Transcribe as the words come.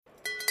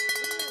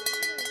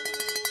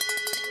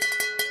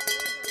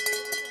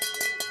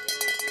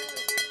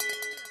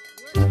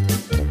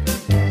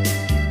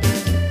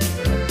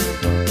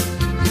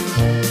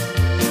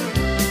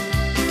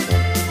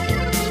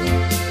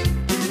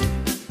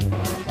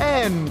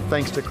And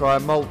thanks to Cryer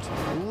Malt,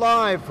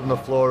 live from the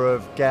floor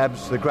of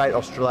Gabs, the Great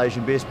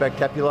Australasian Beer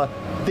Spectacular,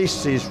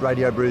 this is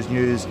Radio Brews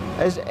News.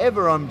 As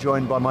ever, I'm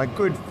joined by my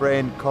good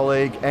friend,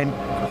 colleague and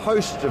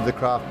host of the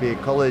Craft Beer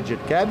College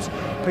at Gabs,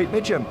 Pete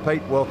Mitchell.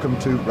 Pete, welcome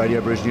to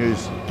Radio Brews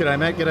News. G'day,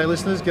 Matt. G'day,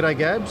 listeners. G'day,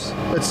 Gabs.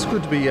 It's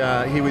good to be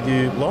here with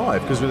you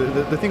live, because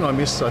the thing I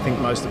miss, I think,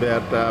 most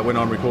about when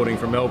I'm recording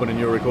from Melbourne and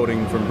you're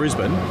recording from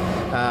Brisbane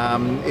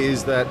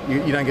is that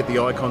you don't get the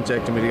eye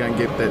contact and we don't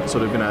get that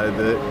sort of,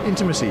 the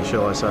intimacy,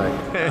 shall I say,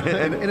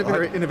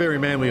 in a very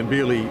manly and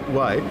beerly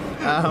way.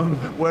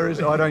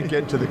 Whereas I don't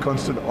get to the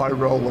constant eye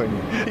rolling.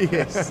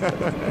 Yes.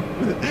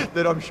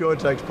 that I'm sure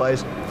takes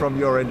place from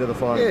your end of the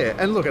phone. Yeah,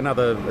 and look,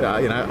 another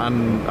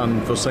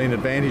unforeseen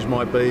advantage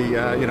might be,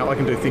 I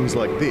can do things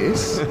like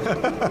this.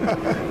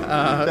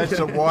 That's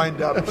a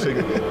wind-up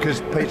signal,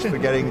 because Pete's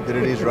forgetting that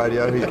it is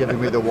radio. He's giving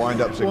me the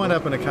wind-up signal. Wind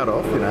up and a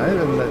cut-off,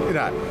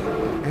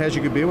 How's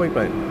your good beer week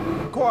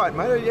been? Quiet,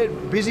 mate. Yeah,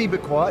 busy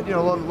but quiet. A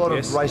lot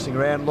of racing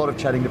around, a lot of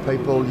chatting to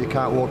people. You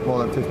can't walk more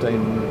than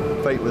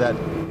 15 feet without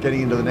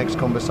getting into the next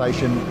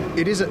conversation.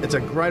 It's a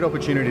great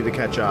opportunity to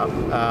catch up,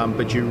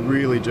 but you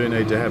really do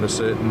need to have a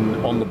certain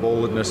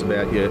on-the-balledness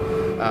about you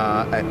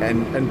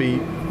and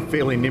be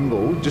fairly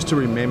nimble, just to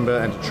remember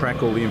and to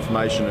track all the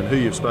information and who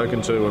you've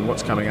spoken to and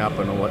what's coming up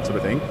and all that sort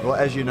of thing. Well,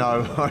 as you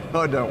know,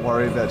 I don't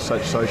worry about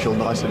such social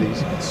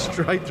niceties.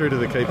 Straight through to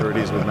the keeper it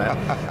is with Matt.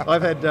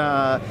 I've had,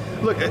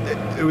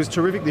 it was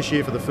terrific this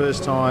year for the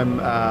first time.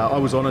 I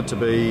was honoured to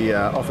be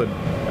offered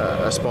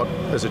a spot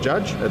as a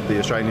judge at the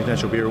Australian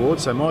International Beer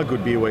Awards, so my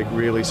good beer week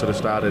really sort of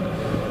started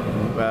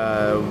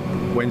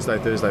Wednesday,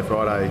 Thursday,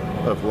 Friday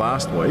of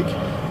last week.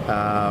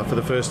 For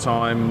the first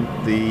time,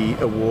 the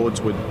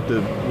awards were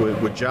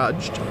judged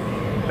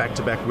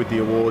back-to-back with the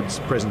awards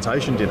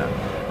presentation dinner,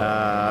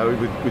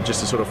 with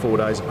just a sort of 4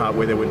 days apart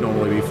where there would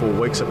normally be 4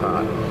 weeks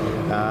apart.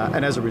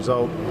 And as a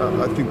result,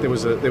 I think there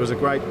was a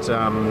great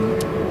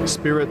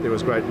spirit, there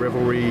was great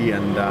revelry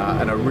and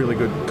a really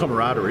good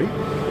camaraderie.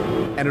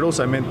 And it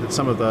also meant that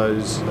some of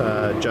those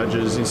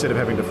judges, instead of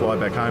having to fly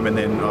back home and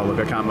then,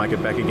 I can't make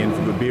it back again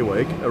for Good Beer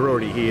Week, are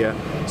already here.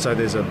 So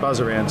there's a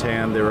buzz around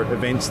town. There are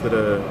events that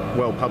are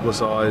well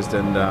publicised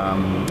and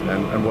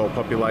well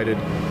populated,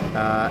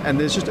 and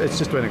it's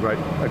just been a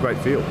great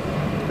feel.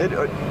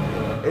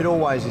 It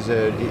always is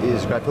a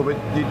great feel.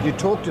 But you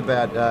talked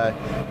about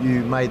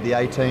you made the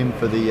A team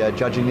for the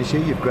judging this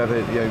year. You've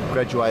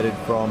graduated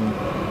from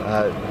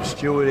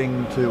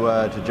stewarding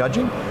to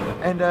judging.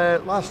 And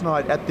last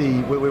night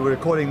we were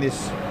recording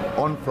this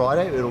on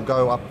Friday. It'll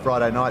go up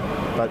Friday night,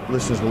 but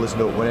listeners will listen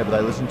to it whenever they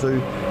listen to.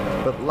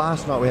 But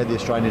last night we had the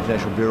Australian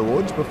International Beer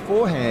Awards.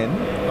 Beforehand,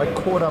 I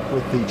caught up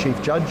with the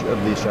Chief Judge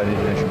of the Australian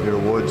International Beer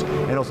Awards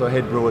and also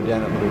head brewer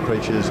down at Little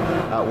Creatures,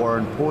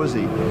 Warren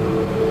Pawsey.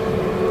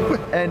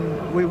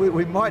 And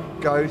we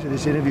might go to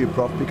this interview,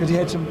 Prof, because he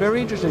had some very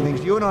interesting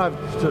things. You and I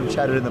have sort of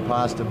chatted in the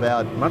past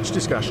about... Much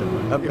discussion.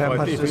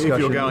 If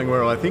you're going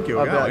where I think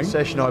you're about going.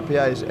 session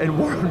IPAs. And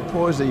Warren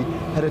Pawsey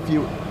had a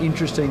few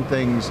interesting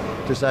things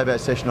to say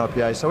about session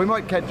IPAs. So we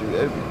might go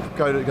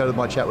to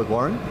my chat with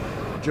Warren,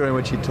 during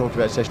which he talked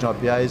about session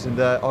IPAs, and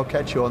I'll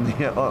catch you on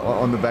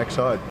the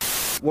backside.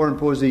 Warren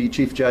Pawsey,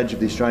 Chief Judge of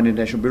the Australian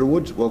International Beer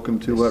Awards. Welcome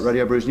to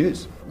Radio Brews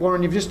News.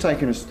 Warren, you've just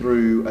taken us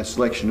through a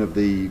selection of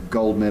the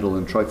gold medal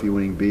and trophy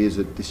winning beers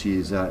at this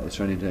year's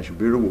Australian International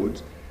Beer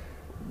Awards.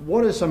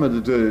 What are some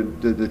of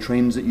the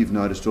trends that you've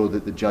noticed or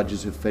that the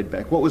judges have fed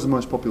back? What was the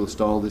most popular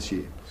style this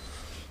year?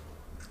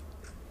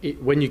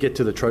 When you get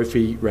to the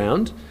trophy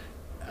round,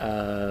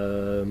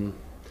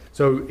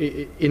 so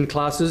in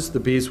classes the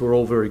beers were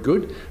all very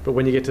good, but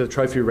when you get to the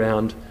trophy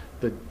round,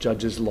 the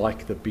judges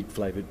like the big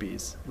flavoured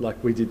beers.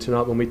 Like we did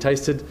tonight when we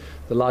tasted,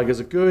 the lagers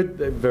are good,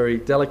 they're very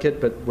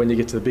delicate, but when you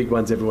get to the big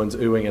ones, everyone's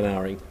oohing and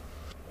ahhing.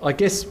 I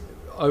guess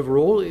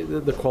overall,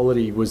 the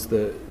quality was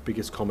the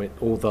biggest comment,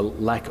 or the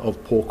lack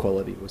of poor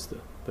quality was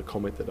the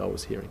comment that I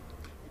was hearing.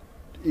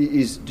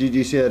 Did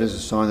you see that as a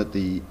sign that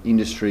the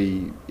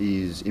industry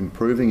is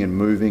improving and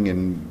moving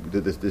and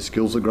the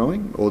skills are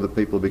growing, or that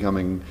people are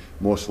becoming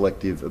more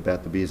selective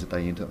about the beers that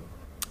they enter?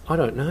 I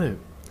don't know,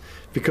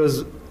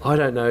 because I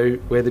don't know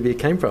where the beer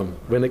came from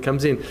when it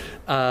comes in.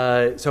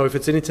 So if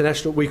it's an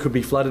international, we could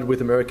be flooded with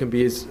American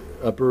beers,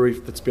 a brewery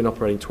that's been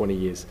operating 20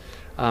 years.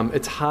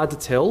 It's hard to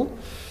tell.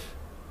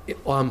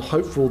 I'm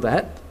hopeful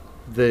that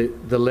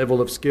the level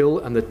of skill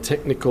and the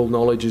technical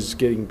knowledge is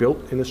getting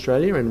built in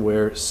Australia, and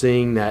we're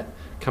seeing that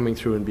coming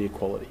through in beer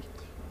quality.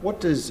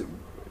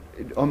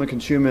 I'm a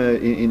consumer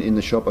in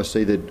the shop. I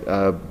see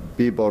that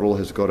Beer Bottle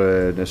has got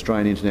an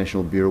Australian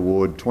International Beer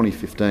Award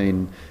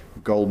 2015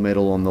 gold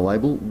medal on the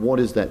label. What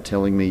is that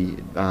telling me?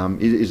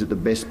 Is it the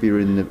best beer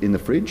in the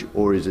fridge,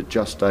 or is it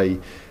just a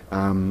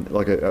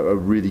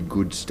really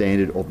good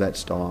standard of that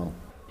style?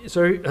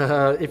 So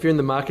if you're in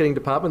the marketing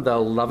department,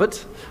 they'll love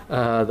it,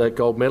 that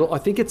gold medal. I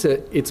think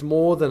it's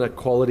more than a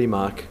quality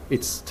mark.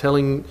 It's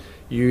telling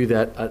you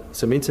that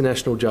some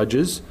international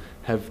judges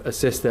have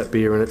assessed that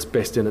beer and it's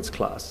best in its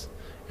class.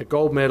 A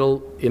gold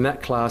medal in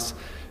that class,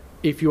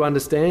 if you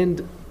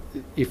understand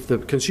if the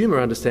consumer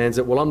understands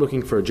that, well, I'm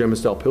looking for a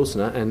German-style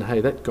Pilsner, and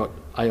hey, that got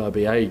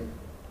AIBA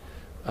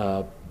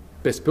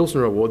Best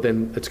Pilsner Award,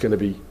 then it's going to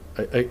be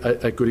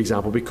a good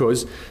example,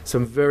 because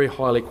some very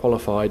highly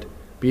qualified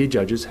beer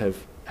judges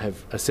have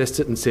assessed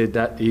it and said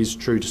that is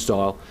true to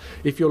style.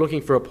 If you're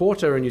looking for a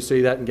porter and you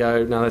see that and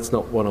go, no, that's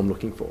not what I'm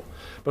looking for.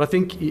 But I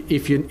think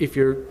if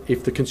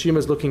the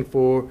consumer's looking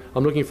for,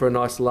 I'm looking for a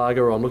nice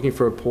lager, or I'm looking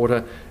for a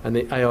porter, and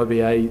the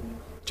AIBA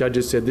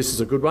judges said this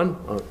is a good one,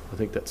 I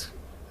think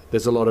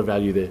there's a lot of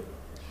value there.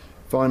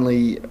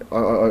 Finally,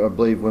 I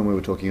believe when we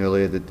were talking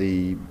earlier that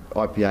the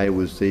IPA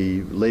was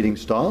the leading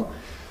style.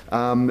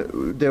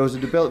 There was a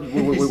debate.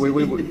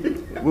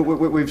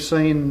 We've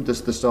seen the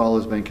style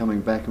has been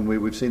coming back, and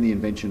we've seen the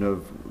invention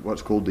of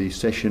what's called the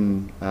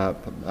session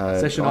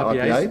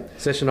IPA.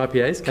 Session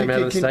IPAs came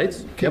out of the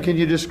States. Can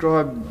you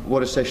describe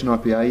what a session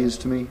IPA is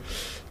to me?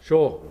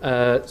 Sure.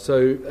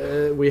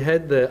 So we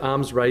had the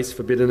arms race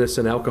for bitterness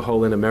and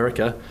alcohol in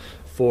America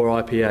for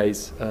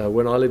IPAs.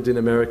 When I lived in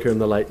America in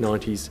the late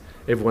 90s,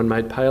 everyone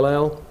made pale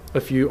ale.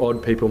 A few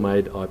odd people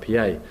made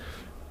IPA.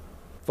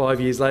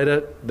 5 years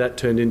later, that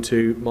turned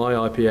into my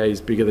IPA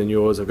is bigger than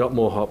yours. I've got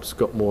more hops,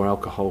 got more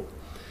alcohol.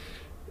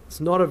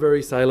 It's not a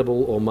very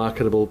saleable or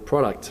marketable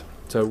product.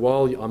 So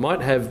while I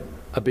might have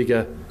a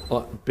bigger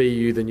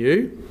BU than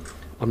you,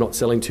 I'm not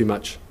selling too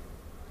much.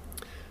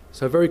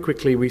 So very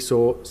quickly we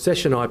saw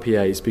session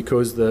IPAs,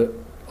 because the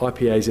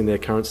IPAs in their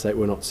current state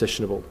were not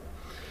sessionable.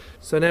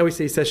 So now we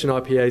see session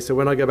IPAs. So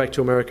when I go back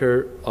to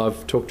America,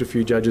 I've talked to a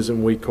few judges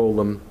and we call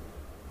them,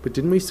 but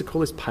didn't we used to call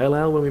this pale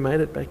ale when we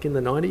made it back in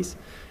the 90s?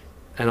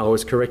 And I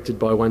was corrected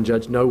by one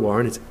judge, no,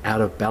 Warren, it's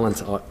out of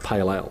balance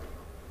pale ale.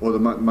 Or the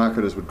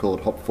marketers would call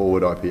it hop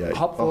forward IPA.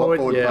 Hop forward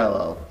pale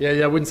ale. Yeah,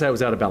 I wouldn't say it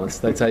was out of balance.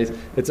 They'd say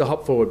it's a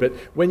hop forward. But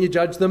when you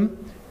judge them,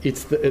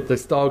 it's the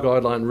style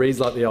guideline reads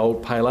like the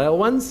old pale ale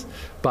ones,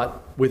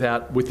 but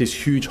with this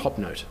huge hop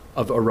note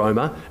of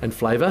aroma and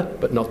flavour,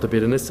 but not the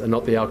bitterness and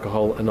not the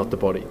alcohol and not the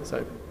body.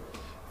 So.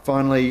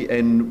 Finally,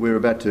 and we're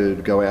about to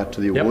go out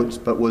to the awards,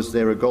 but was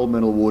there a gold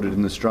medal awarded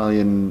in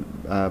Australian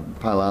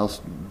pale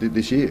ales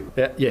this year?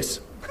 Yes.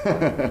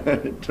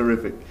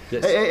 Terrific.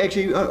 Yes.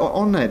 Actually,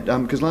 on that,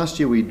 because last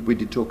year we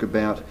did talk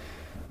about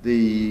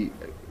the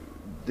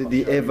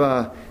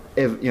ever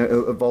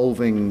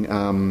evolving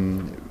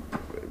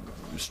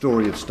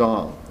story of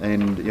style,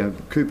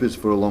 and Cooper's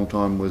for a long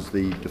time was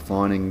the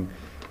defining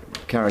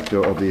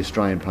character of the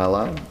Australian pale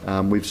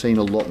ale. We've seen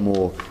a lot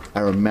more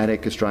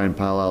aromatic Australian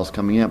pale ales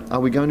coming out. Are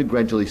we going to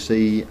gradually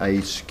see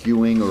a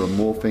skewing or a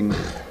morphing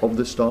of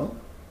the style?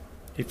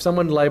 If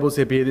someone labels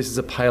their beer, this is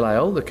a pale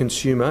ale, the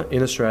consumer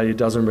in Australia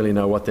doesn't really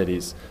know what that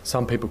is.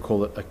 Some people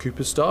call it a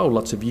Cooper style,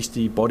 lots of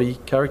yeasty body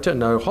character,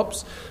 no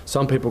hops.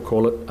 Some people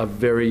call it a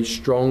very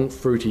strong,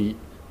 fruity,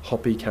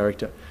 hoppy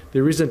character.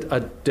 There isn't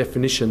a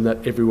definition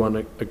that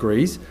everyone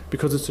agrees,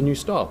 because it's a new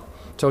style.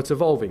 So it's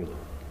evolving.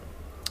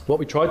 What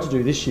we tried to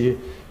do this year,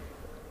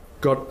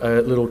 got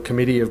a little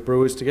committee of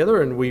brewers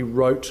together, and we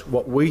wrote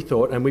what we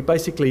thought, and we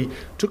basically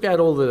took out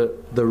all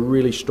the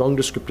really strong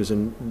descriptors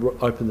and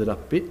opened it up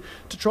a bit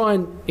to try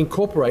and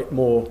incorporate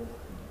more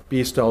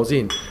beer styles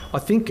in. I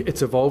think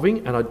it's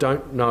evolving, and I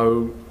don't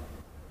know,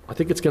 I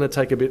think it's going to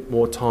take a bit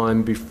more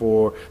time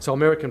before. So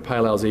American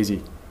pale ale is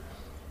easy.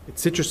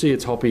 It's citrusy,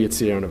 it's hoppy, it's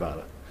Sierra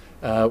Nevada.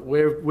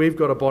 We've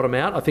got to bottom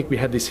out. I think we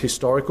had this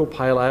historical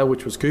pale ale,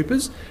 which was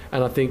Cooper's,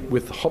 and I think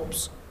with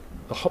hops,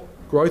 the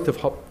growth of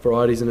hop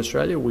varieties in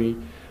Australia, we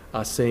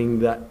are seeing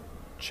that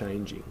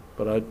changing.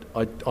 But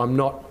I'm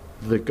not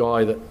the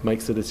guy that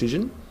makes the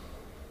decision.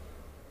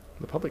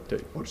 The public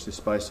do. Watch this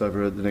space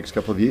over the next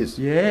couple of years.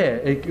 Yeah,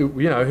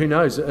 who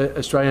knows?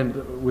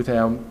 Australian, with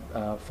our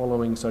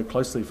following so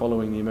closely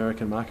following the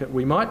American market,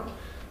 we might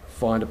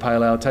find a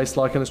pale ale tastes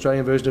like an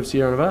Australian version of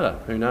Sierra Nevada.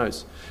 Who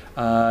knows?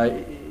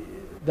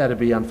 That'd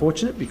be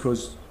unfortunate,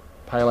 because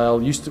pale ale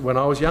when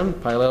I was young,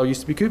 pale ale used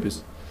to be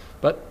Cooper's.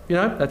 But,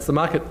 that's the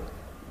market.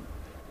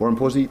 Warren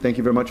Pawsey, thank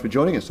you very much for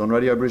joining us on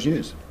Radio Brews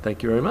News.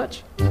 Thank you very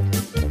much.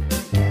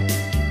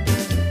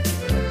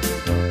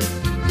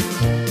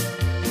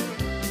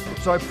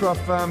 So,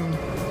 Prof,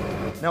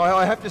 now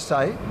I have to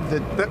say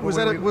that... Was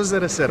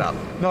that a setup?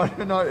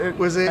 No.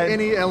 Was there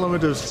any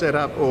element of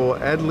setup or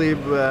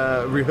ad-lib,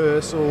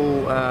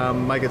 rehearsal,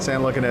 make it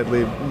sound like an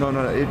ad-lib? No.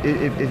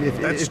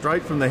 That's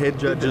straight from the head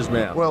judge's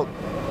mouth. Well,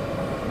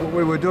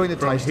 we were doing the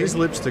tasting. From his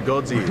lips to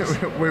God's ears.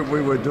 we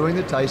were doing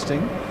the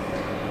tasting.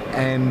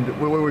 And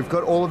we've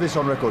got all of this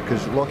on record,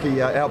 because Lockie,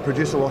 our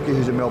producer Lockie,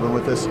 who's in Melbourne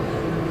with us,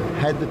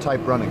 had the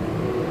tape running.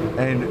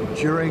 And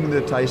during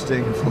the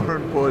tasting,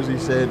 Warren Pawsey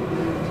said,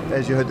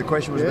 as you heard, the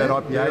question was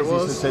about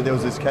IPAs. He said there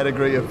was this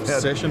category of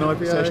session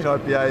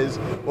IPAs,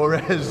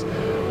 whereas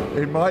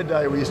in my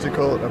day we used to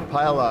call it a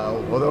pale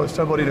ale, although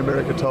somebody in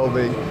America told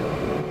me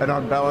an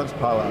unbalanced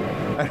pale ale.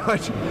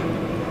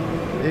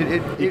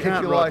 And you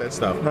can't write that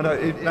stuff.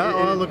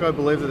 No. Look, I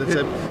believe that it's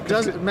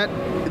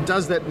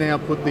does that now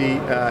put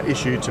the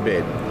issue to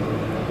bed?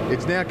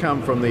 It's now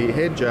come from the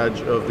head judge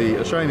of the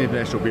Australian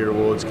International Beer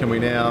Awards. Can we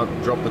now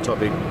drop the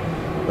topic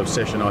of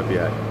session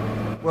IPA?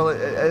 Well,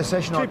 a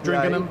session Keep IPA,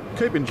 drinking them,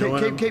 keep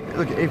enjoying them. Keep,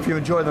 look, if you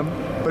enjoy them,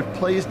 but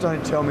please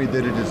don't tell me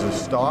that it is a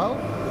style.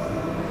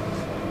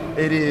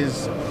 It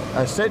is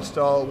a set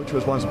style, which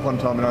was once upon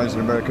a time known as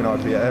an American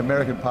IPA,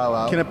 American Pale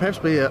Ale. Can it perhaps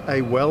be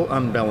a well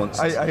unbalanced?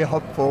 A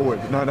hop forward.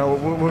 No,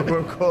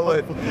 we'll call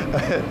it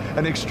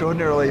an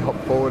extraordinarily hop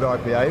forward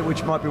IPA,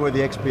 which might be where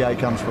the XPA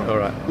comes from. All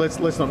right, let's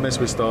not mess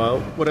with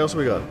style. What else have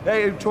we got?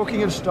 Hey,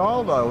 talking of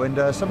style though, and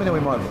something that we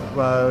might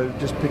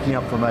just picking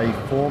up from a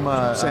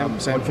former Sam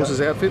podcast.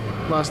 Fuss's outfit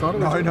last night?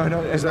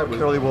 No. Is that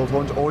curly walled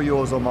horns, or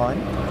yours or mine?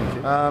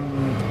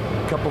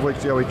 A couple of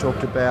weeks ago, we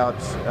talked about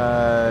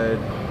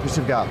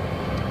Pacifica.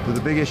 The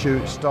big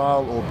issue: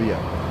 style or beer.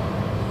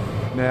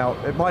 Now,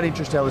 it might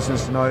interest our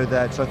listeners to know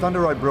that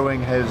Thunder Road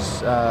Brewing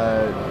has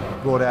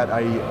brought out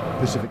a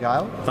Pacific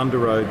Ale. Thunder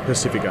Road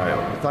Pacific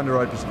Ale. Thunder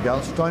Road Pacific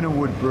Ale. Stone and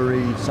Wood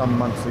Brewery some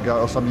months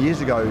ago, or some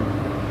years ago,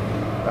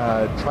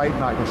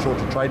 sought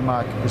to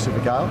trademark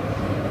Pacific Ale.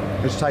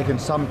 It's taken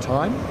some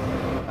time.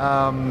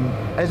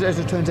 As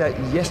it turns out,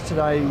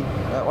 yesterday,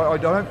 I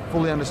don't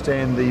fully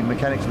understand the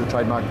mechanics of the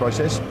trademark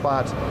process,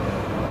 but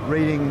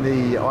reading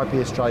the IP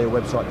Australia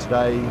website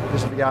today,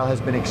 Pacific Ale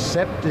has been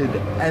accepted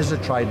as a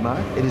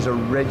trademark. It is a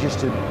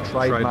registered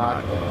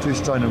trademark to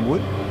Stone and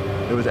Wood.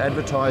 It was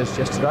advertised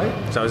yesterday.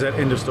 So is that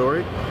end of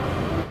story?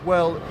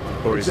 Well,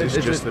 or is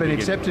it's been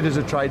accepted as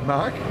a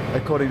trademark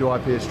according to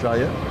IP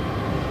Australia.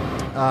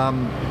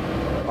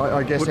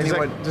 I guess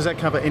does that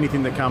cover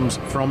anything that comes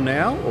from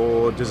now,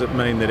 or does it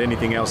mean that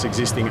anything else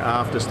existing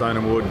after Stone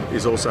and Wood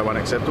is also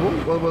unacceptable?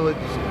 Well,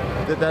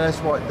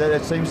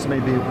 that seems to me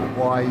be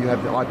why you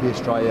have the IP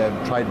Australia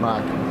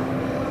trademark.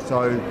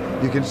 So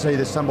you can see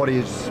that somebody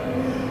is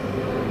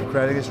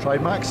creating this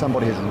trademark,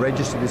 somebody has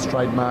registered this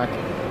trademark.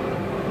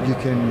 You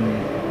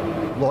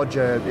can lodge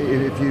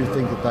if you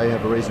think that they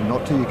have a reason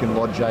not to, you can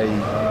lodge a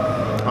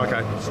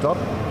stop.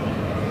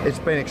 It's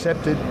been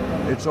accepted.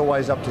 It's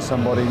always up to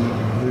somebody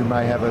who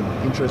may have an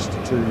interest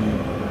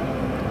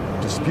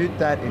to dispute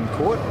that in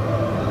court.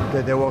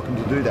 They're welcome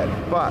to do that.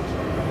 But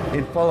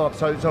in follow-up,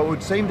 so it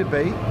would seem to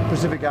be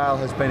Pacific Ale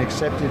has been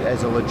accepted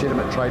as a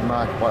legitimate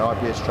trademark by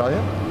IP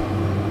Australia.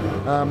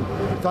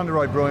 Thunder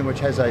Road Brewing, which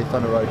has a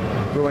Thunder Road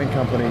Brewing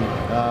Company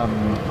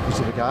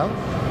Pacific Ale,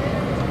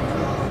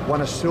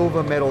 won a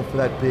silver medal for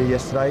that beer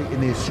yesterday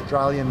in the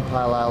Australian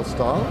Pale Ale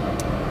style.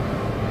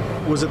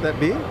 Was it that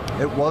beer?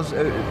 It was.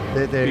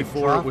 Their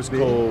Before it was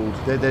beer, called...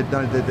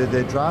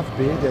 Their draft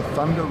beer, their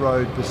Thunder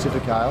Road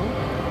Pacific Ale,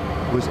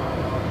 was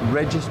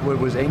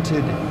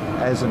entered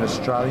as an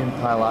Australian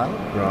Pale Ale.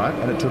 Right.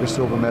 And it took a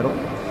silver medal.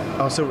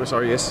 Oh, silver,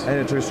 sorry, yes. And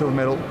it took a silver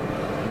medal.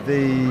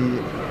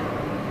 The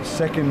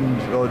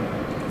second or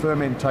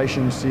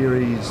fermentation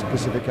series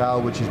Pacific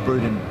Ale, which is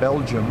brewed in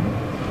Belgium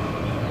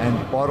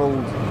and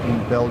bottled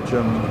in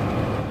Belgium,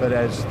 but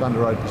as Thunder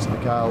Road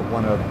Pacific Ale,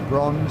 won a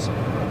bronze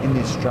in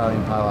the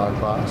Australian Pale Ale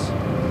class.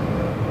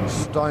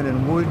 Stone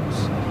and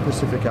Wood's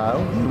Pacific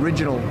Ale, the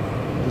original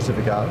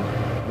Pacific Ale,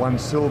 won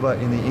silver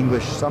in the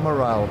English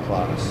Summer Ale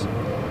class.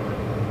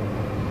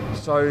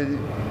 So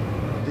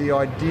the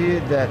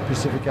idea that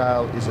Pacific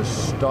Ale is a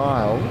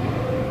style,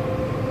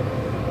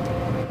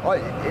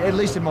 at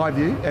least in my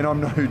view, and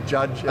I'm no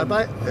judge.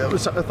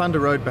 Was Thunder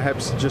Road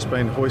perhaps just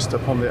been hoisted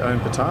upon their own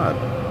petard?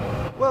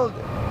 Well,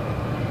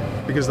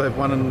 because they've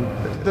won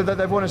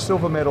they've won a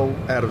silver medal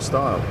out of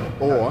style,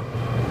 or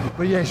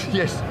but yes,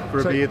 for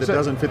a beer that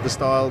doesn't fit the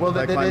style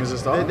they claim as a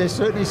style. There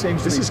certainly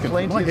seems to be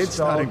plenty of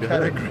style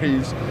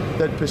categories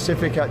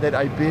that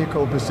a beer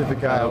called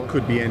Pacific Ale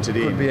could be entered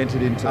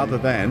into, other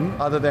than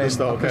the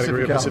style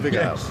category of Pacific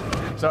Ale.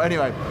 So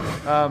anyway,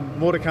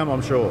 more to come,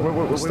 I'm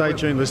sure. Stay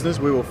tuned, listeners.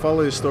 We will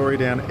follow this story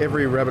down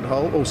every rabbit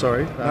hole. Oh,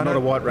 sorry, not a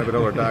white rabbit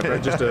or a dark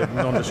rabbit, just a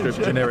nondescript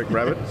generic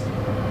rabbit.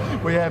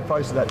 We have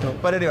posted that.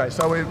 But anyway,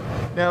 so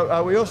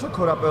we also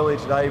caught up earlier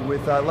today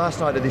with last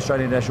night at the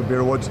Australian International Beer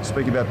Awards.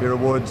 Speaking about beer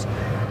awards,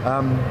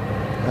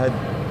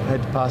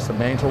 had to pass the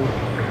mantle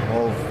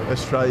of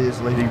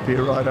Australia's leading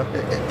beer writer.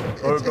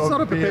 It's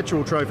not a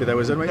perpetual trophy, though,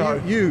 is it? I mean, no.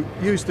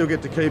 You still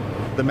get to keep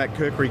the Matt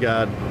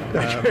Kirkregard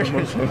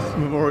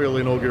Memorial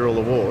Inaugural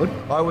Award.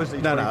 I was the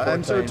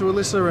And so to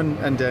Alyssa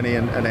and Danny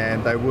and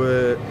Anne, they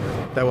were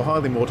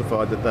highly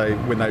mortified that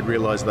when they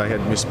realised they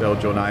had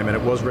misspelled your name, and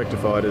it was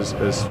rectified as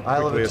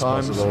quickly as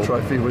possible. The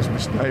trophy was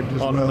misnamed as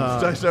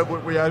well. So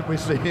we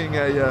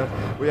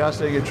are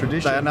seeing a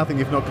tradition. They are nothing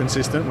if not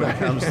consistent when it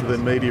comes to the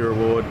media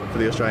award for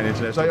the Australian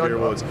International Beer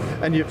Awards.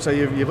 And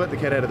you've let the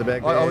cat out of the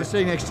bag there. I was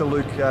sitting next to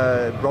Luke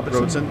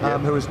Robertson,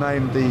 who was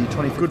named the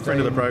 2015 good friend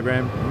of the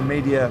program.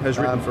 Media has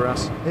written for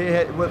us.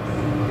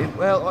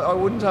 I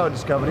wouldn't say I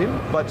discovered him,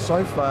 but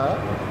so far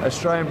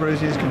Australian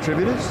Brews News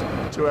contributors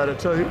 2 out of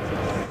 2,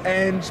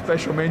 and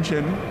special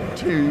mention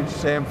to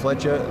Sam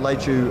Fletcher,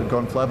 Lechu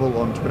Gonflabel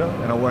on Twitter,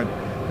 and I won't.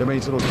 That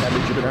means little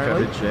cabbage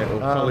apparently. Cabbage, or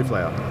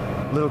cauliflower.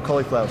 Little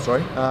cauliflower,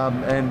 sorry.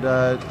 And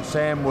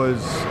Sam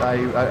was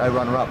a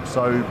runner-up.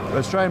 So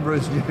Australian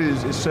Brews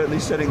News is certainly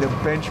setting the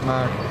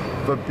benchmark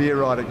for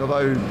beer writing,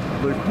 although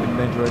Luke didn't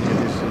enter any of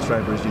this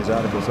Australian Brews News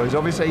article. So he's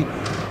obviously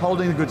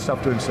holding the good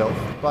stuff to himself.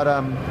 But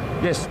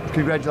yes,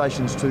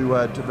 congratulations to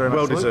very much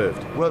Well Luke.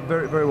 deserved. Well,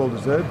 very, very well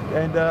deserved.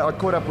 And I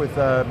caught up with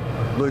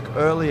Luke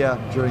earlier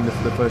during the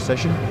first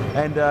session,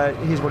 and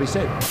here's what he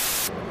said.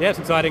 Yeah, it's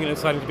exciting, and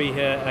exciting to be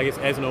here, I guess,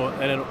 as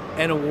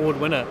an award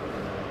winner.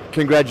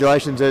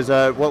 Congratulations. As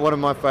one of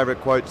my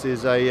favourite quotes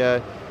is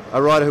a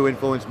writer who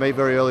influenced me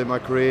very early in my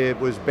career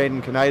was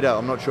Ben Canada.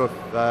 I'm not sure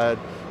if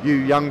you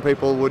young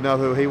people would know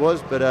who he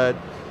was, but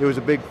he was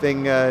a big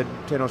thing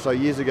 10 or so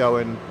years ago,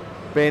 and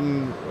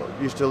Ben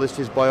used to list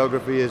his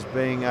biography as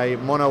being a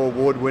Mono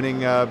award-winning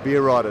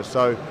beer writer.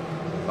 So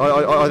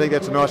I think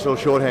that's a nice little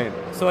shorthand.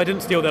 So I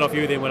didn't steal that off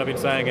you then when I've been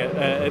saying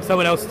it.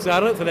 Someone else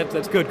started it, so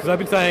that's good, because I've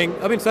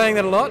been saying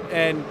that a lot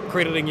and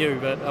crediting you,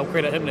 but I'll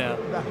credit him now.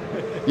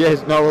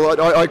 Yes, no,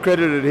 well, I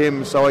credited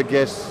him, so I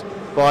guess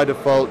by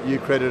default you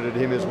credited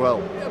him as well.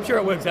 Yeah, I'm sure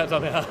it works out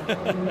somehow.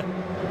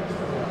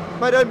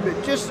 Mate,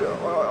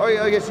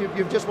 I guess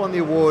you've just won the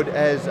award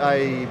as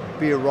a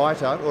beer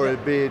writer, or a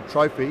beer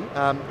trophy,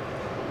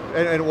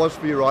 and it was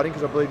for your writing,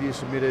 because I believe you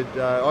submitted,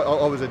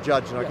 I was a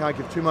judge and I can't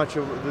give too much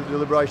of the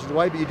deliberations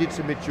away, but you did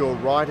submit your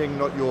writing,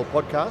 not your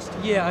podcast.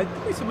 Yeah, I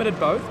think we submitted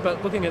both,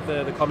 but looking at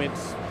the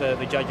comments,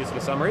 the judges' sort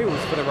of summary, it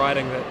was for the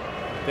writing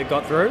that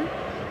got through.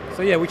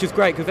 So yeah, which is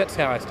great, because that's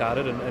how I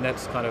started, and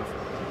that's kind of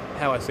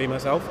how I see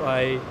myself.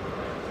 I,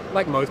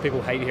 like most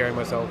people, hate hearing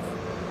myself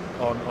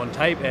on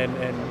tape,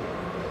 and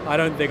I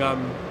don't think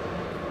I'm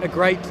a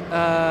great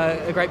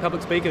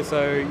public speaker,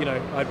 so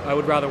I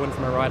would rather win for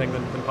my writing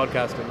than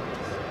podcasting.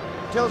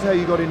 Tell us how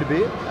you got into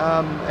beer,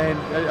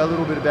 and a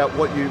little bit about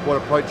what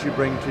approach you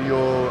bring to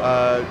your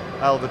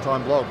Ale of the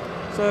Time blog.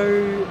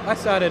 So I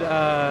started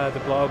the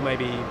blog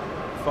maybe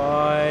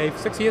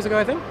 5-6 years ago,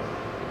 I think,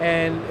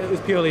 and it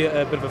was purely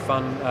a bit of a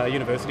fun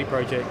university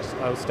project.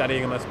 I was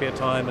studying in my spare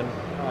time, and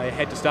I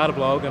had to start a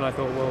blog, and I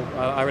thought, well,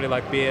 I really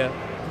like beer.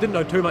 Didn't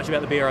know too much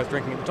about the beer I was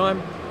drinking at the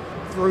time.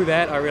 Through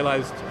that, I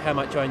realised how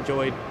much I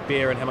enjoyed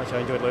beer and how much I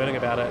enjoyed learning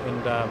about it,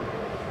 and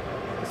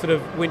sort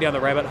of went down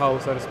the rabbit hole,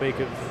 so to speak,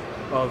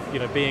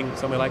 of being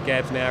somewhere like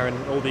Gabs now,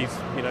 and all these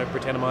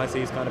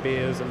Brettanomyces kind of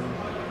beers and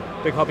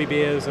big hoppy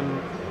beers,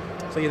 and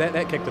so yeah,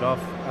 that kicked it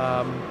off.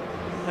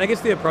 And I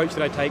guess the approach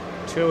that I take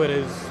to it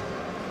is,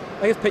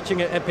 I guess, pitching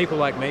it at people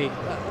like me,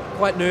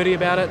 quite nerdy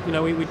about it.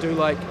 We do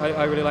like,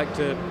 I really like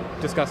to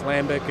discuss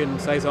lambic and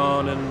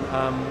saison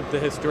and the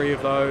history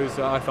of those.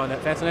 I find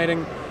that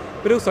fascinating,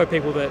 but also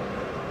people that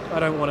I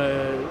don't want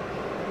to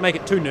make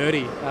it too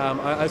nerdy.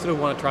 I sort of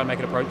want to try and make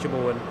it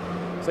approachable, and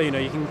so you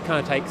can kind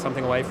of take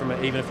something away from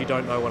it even if you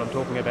don't know what I'm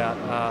talking about.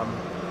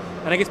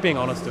 And I guess being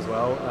honest as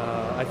well.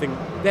 I think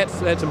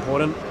that's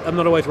important. I'm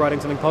not always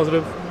writing something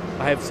positive.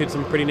 I have said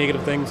some pretty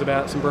negative things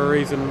about some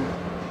breweries, and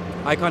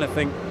I kind of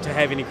think to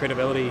have any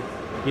credibility,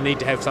 you need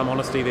to have some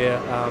honesty there.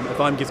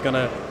 If I'm just going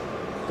to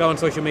go on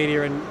social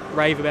media and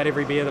rave about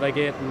every beer that I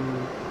get,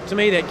 and to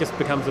me that just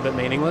becomes a bit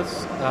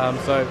meaningless.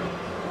 So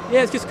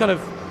yeah, it's just kind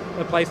of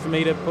a place for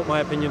me to put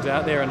my opinions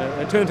out there, and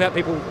it turns out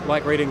people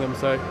like reading them,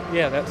 so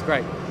yeah, that's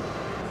great.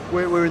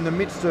 We're in the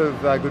midst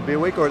of Good Beer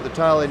Week, or at the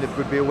tail end of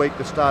Good Beer Week,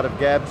 the start of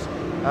Gabs,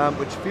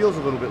 which feels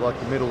a little bit like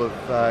the middle of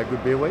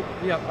Good Beer Week.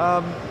 Yep.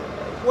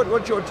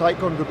 What's your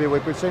take on Good Beer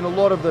Week? We've seen a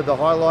lot of the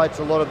highlights,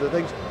 a lot of the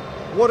things.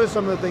 What are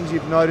some of the things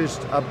you've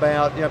noticed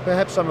about,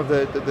 perhaps some of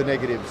the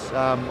negatives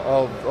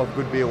of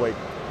Good Beer Week?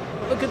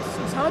 Look,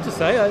 it's hard to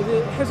say.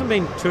 There hasn't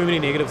been too many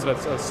negatives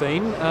that I've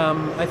seen.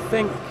 I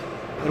think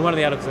one of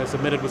the articles I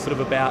submitted was sort of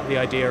about the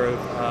idea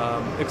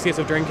of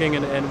excessive drinking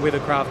and whether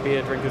craft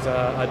beer drinkers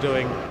are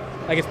doing,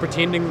 I guess,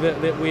 pretending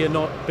that we are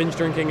not binge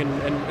drinking,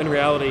 and in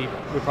reality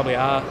we probably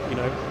are,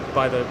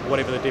 by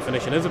whatever the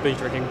definition is of binge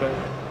drinking, but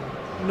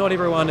not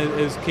everyone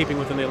is keeping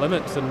within their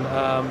limits, and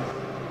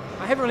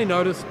I haven't really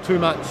noticed too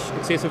much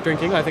excessive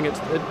drinking. I think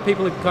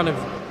people are kind of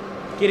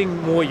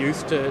getting more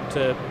used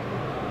to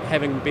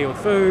having beer with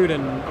food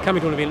and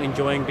coming to an event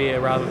enjoying beer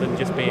rather than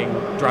just being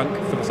drunk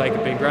for the sake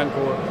of being drunk,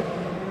 or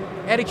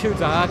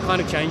attitudes are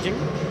kind of changing.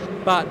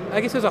 But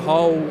I guess as a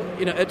whole,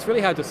 it's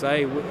really hard to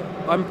say.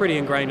 I'm pretty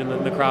ingrained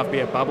in the craft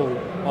beer bubble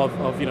of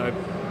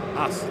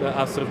us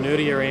sort of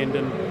nerdier end,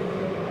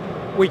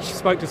 and we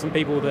spoke to some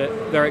people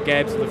that they're at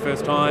Gabs for the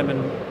first time,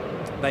 and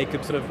they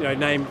could sort of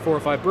name 4 or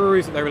 5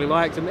 breweries that they really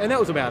liked, and that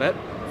was about it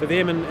for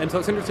them. And so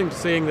it's interesting to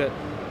seeing that,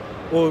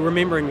 or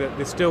remembering that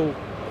there's still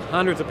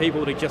hundreds of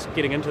people that are just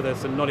getting into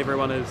this, and not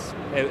everyone is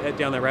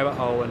down that rabbit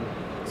hole. And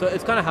so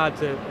it's kind of hard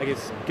to, I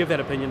guess, give that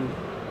opinion,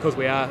 because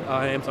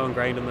I am so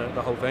ingrained in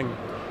the whole thing.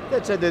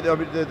 That said,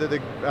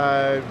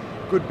 the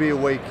Good Beer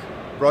Week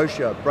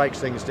brochure breaks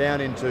things down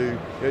into,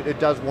 it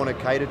does want to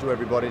cater to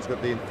everybody. It's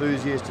got the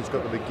enthusiast, it's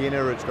got the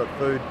beginner, it's got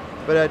food.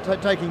 But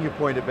taking your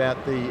point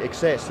about the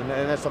excess, and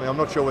that's something, I'm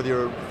not sure whether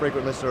you're a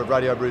frequent listener of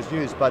Radio Brews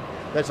News, but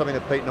that's something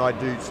that Pete and I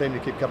do seem to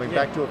keep coming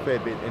back to a fair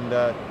bit.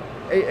 And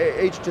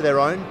each to their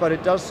own, but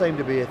it does seem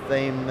to be a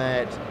theme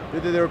that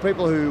there are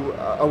people who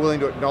are willing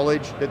to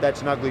acknowledge that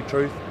that's an ugly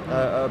truth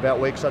about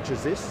weeks such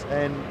as this.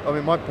 And I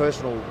mean, my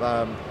personal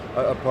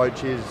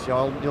approach is,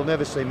 you'll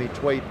never see me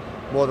tweet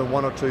more than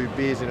 1 or 2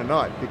 beers in a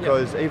night,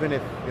 because even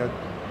if, you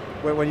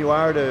know, when you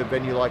are at a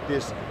venue like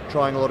this,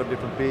 trying a lot of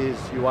different beers,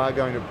 you are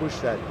going to push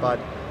that, but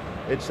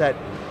it's that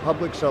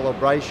public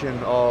celebration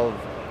of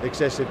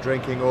excessive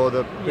drinking, or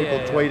the people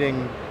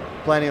tweeting,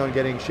 planning on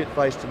getting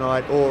shit-faced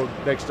tonight, or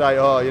next day,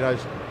 oh, you know,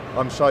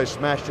 I'm so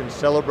smashed, and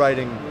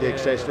celebrating the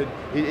excess. It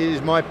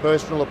is my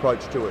personal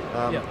approach to it.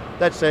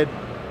 That said,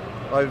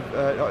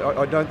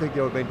 I don't think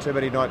there have been too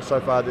many nights so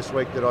far this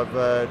week that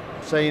I've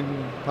seen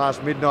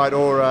past midnight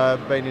or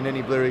been in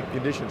any bleary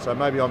condition. So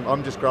maybe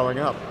I'm just growing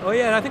up. Oh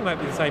yeah, and I think it might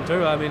be the same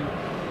too. I mean,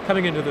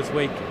 coming into this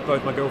week,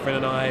 both my girlfriend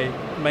and I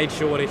made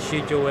sure to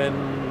schedule in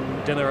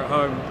dinner at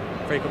home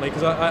frequently,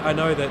 because I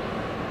know that,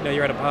 you know,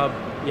 you're at a pub,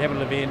 you have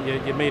an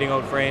event, you're meeting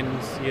old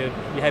friends, you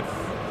have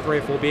 3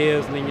 or 4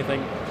 beers, and then you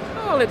think,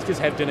 oh, let's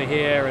just have dinner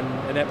here,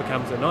 and that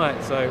becomes a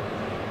night. So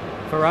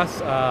for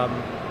us,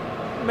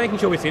 making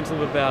sure we're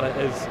sensible about it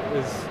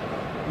is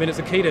I mean, it's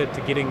a key to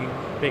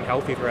being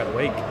healthy throughout the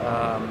week.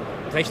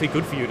 It's actually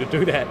good for you to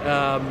do that.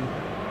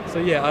 So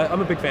yeah,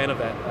 I'm a big fan of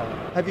that.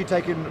 Have you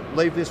taken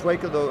leave this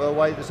week the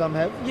way that some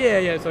have?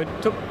 Yeah. So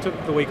I took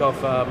the week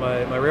off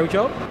my real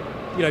job.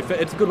 You know,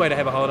 it's a good way to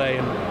have a holiday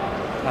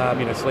and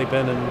you know, sleep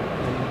in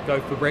and go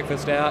for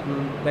breakfast out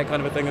and that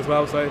kind of a thing as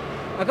well. So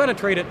I kind of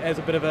treat it as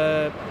a bit of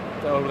a,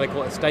 what do they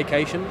call it,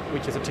 staycation,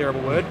 which is a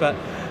terrible word, but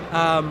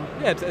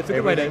yeah, it's a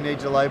good way to... Everything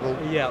needs a label.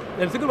 Yeah,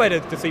 and it's a good way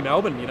to see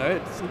Melbourne, you know.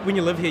 When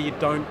you live here, you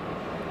don't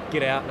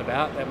get out and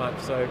about that much,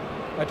 so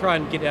I try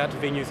and get out to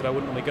venues that I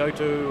wouldn't normally go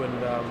to,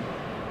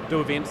 and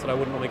do events that I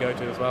wouldn't normally go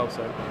to as well.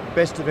 So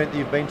best event that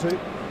you've been to?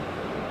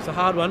 It's a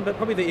hard one, but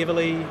probably the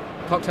Everleigh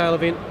cocktail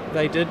event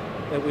they did.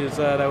 It was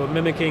they were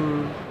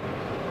mimicking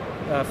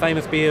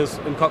famous beers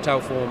in cocktail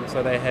form,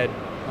 so they had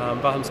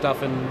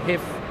Wagenstuff and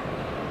Hef,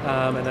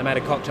 and they made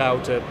a cocktail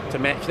to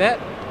match that.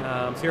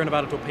 Sierra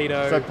Nevada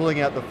Torpedo. So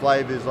pulling out the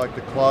flavours like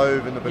the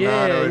clove and the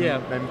banana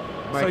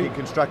and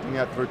constructing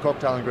that through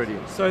cocktail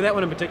ingredients. So that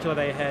one in particular,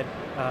 they had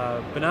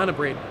banana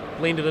bread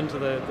blended into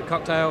the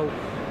cocktail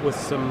with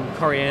some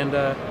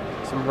coriander,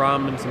 some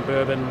rum and some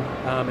bourbon,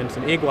 and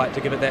some egg white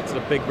to give it that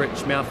sort of big, rich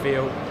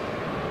mouthfeel.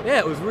 Yeah,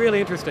 it was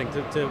really interesting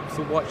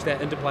to watch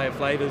that interplay of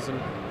flavours, and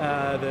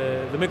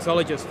the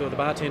mixologist or the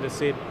bartender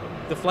said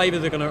the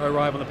flavours are going to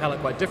arrive on the palate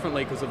quite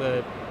differently because of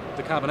the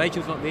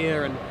carbonation's not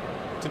there, and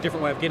it's a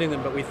different way of getting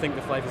them, but we think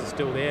the flavours are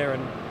still there.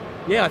 And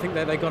yeah, I think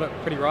that they got it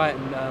pretty right,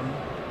 and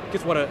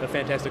just what a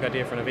fantastic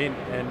idea for an event.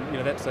 And you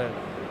know, that's a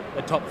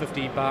top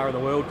 50 bar in the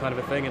world kind of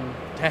a thing, and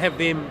to have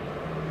them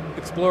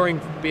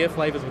exploring beer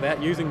flavours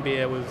without using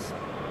beer was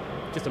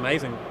just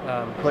amazing.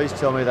 Please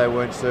tell me they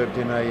weren't served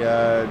in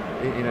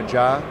a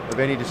jar of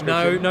any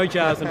description. No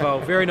jars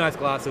involved. Very nice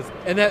glasses,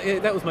 and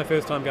that was my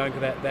first time going to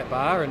that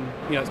bar, and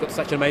you know, it's got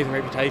such an amazing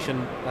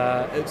reputation.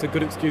 It's a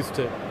good excuse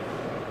to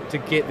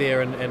get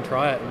there and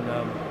try it,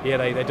 and yeah,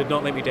 they did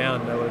not let me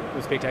down. They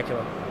were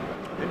spectacular.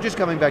 Just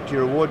coming back to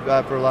your award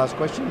for a last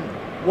question,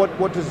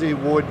 what does the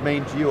award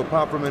mean to you,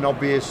 apart from an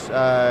obvious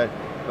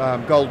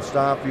gold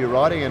star for your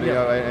writing and you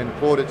know, and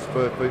plaudits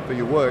for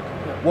your work?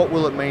 What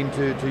will it mean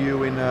to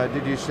you?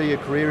 Did you see a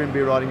career in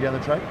beer writing down the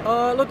track?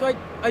 Look,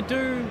 I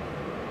do.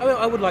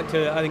 I would like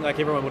to. I think, like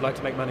everyone, would like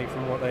to make money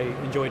from what they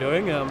enjoy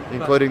doing,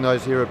 including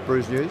those here at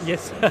Brews News.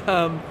 Yes.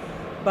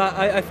 But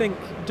I think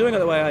doing it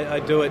the way I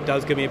do it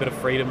does give me a bit of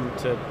freedom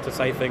to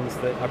say things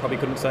that I probably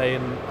couldn't say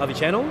in other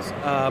channels,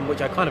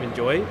 which I kind of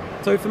enjoy.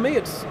 So for me,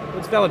 it's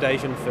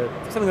validation for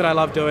something that I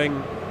love doing,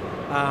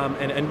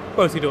 and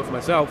mostly do it for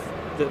myself,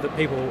 that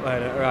people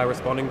are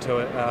responding to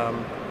it.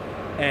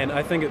 And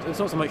I think it's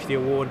not so much the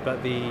award,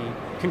 but the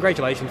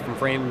congratulations from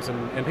friends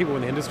and people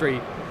in the industry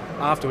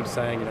afterwards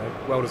saying, you know,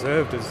 well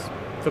deserved, is,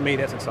 for me,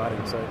 that's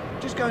exciting. So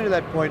just going to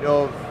that point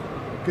of,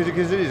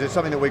 because it's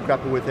something that we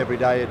grapple with every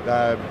day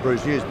at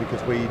Brews News,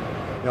 because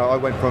I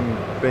went from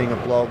being a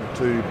blog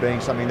to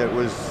being something that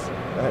was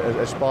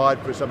aspired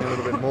for something a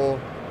little bit more.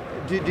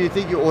 Do you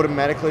think you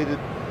automatically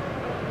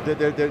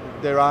that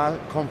there are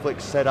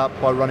conflicts set up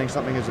by running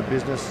something as a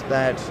business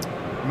that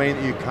mean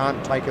that you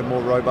can't take a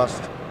more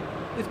robust?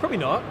 It's probably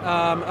not.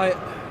 I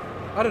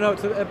don't know.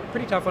 It's a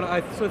pretty tough one.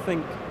 I sort of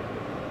think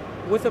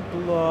with a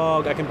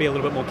blog, I can be a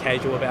little bit more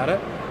casual about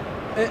it.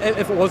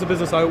 If it was a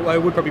business, I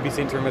would probably be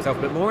censoring myself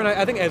a bit more, and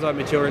I think as I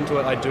mature into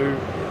it, I do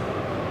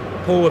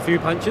pull a few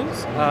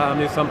punches.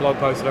 There's some blog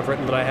posts that I've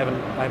written that I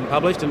haven't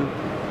published, and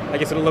I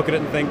guess I'll look at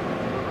it and think,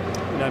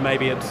 you know,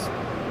 maybe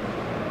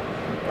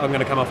I'm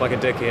going to come off like a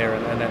dick here,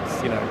 and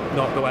that's, you know,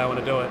 not the way I want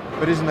to do it.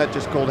 But isn't that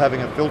just called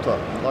having a filter?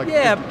 Like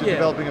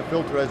developing a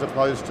filter as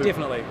opposed to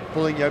definitely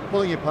pulling your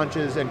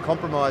punches and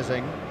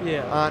compromising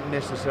aren't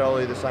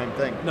necessarily the same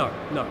thing. No.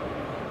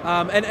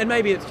 And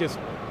maybe it's just,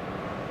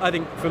 I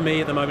think for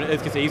me at the moment,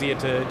 it's just easier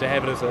to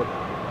have it as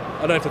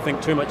I don't have to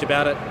think too much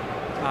about it.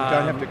 You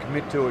don't have to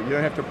commit to it. You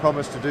don't have to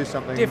promise to do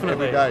something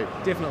every day.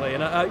 Definitely.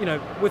 And, you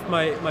know, with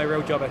my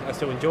real job, I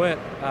still enjoy it.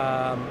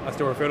 I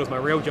still refer to it as my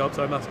real job,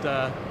 so I must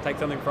take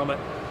something from it.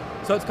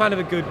 So it's kind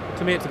of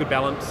to me, it's a good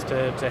balance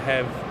to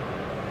have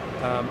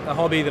a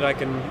hobby that I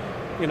can,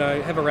 you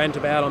know, have a rant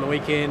about on the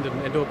weekend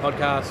and do a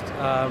podcast,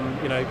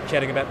 you know,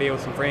 chatting about beer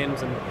with some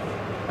friends. And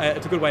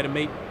it's a good way to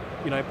meet,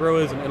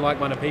 brewers and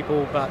like-minded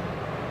people, but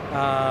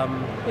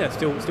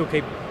still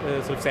keep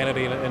sort of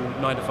sanity in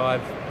a 9 to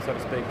 5, so to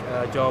speak,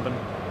 job, and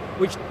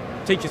which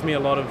teaches me a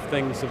lot of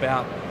things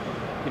about,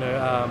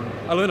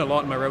 I learn a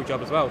lot in my real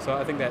job as well. So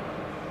I think that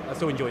I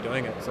still enjoy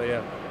doing it. So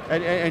yeah.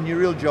 And your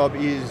real job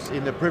is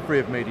in the periphery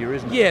of media,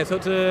 isn't it? Yeah, so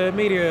it's a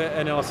media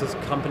analysis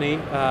company,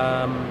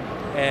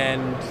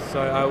 and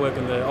so I work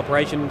in the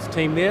operations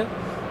team there.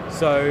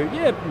 So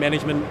yeah,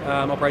 management,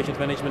 operations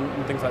management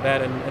and things like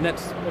that, and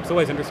it's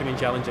always interesting and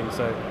challenging.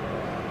 So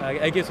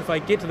I guess if I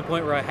get to the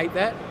point where I hate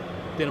that,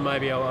 then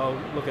maybe I'll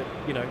look at,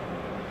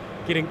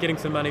 getting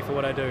some money for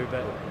what I do.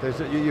 But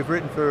you've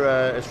written for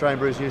Australian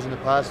Brews News in the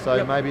past,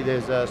 so maybe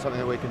there's something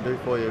that we can do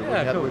for you.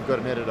 Yeah, cool. We've got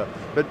an editor.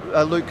 But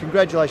Luke,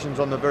 congratulations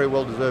on the very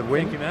well-deserved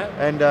win. Thank you, Matt.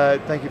 And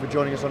thank you for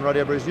joining us on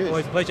Radio Brews News.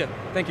 Always a pleasure.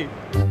 Thank you.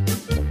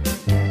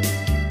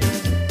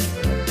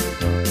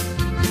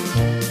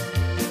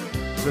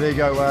 So there you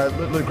go,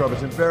 Luke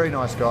Robertson, very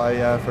nice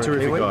guy for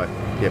Terrific a Kiwi. guy.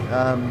 Yep.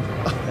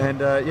 And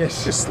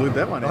yes, Just slid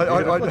that one.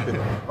 I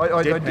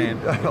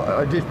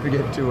did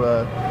forget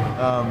to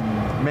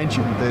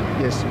mention that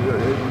yes,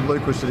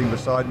 Luke was sitting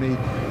beside me.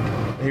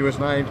 He was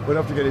named, went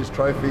up to get his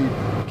trophy,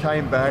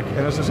 came back,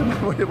 and I said,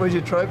 "Where's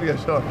your trophy?" I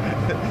said, "Oh,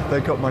 they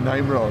got my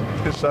name wrong."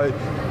 So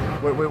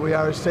we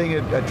are seeing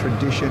a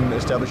tradition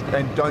established,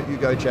 and don't you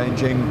go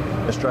changing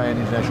Australian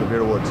International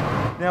Beer Awards.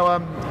 Now,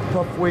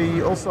 Prof,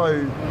 we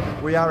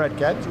are at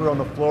GABS. We're on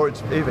the floor.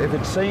 If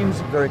it seems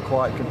very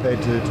quiet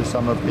compared to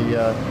some of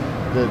the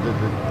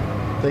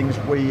things,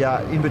 we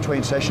are in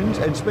between sessions.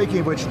 And speaking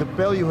of which, the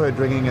bell you heard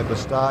ringing at the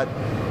start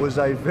was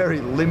a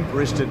very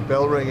limp-wristed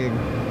bell ringing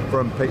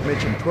from Pete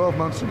Mitchell 12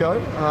 months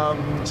ago.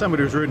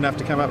 Somebody was rude enough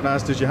to come up and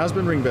ask, "Does your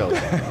husband ring bells?"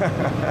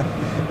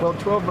 Well,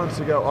 12 months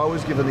ago, I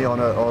was given the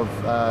honour of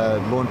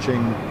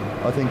launching,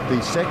 I think, the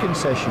second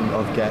session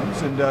of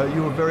GABS, and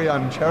you were very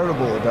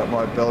uncharitable about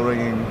my bell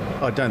ringing.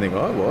 I don't think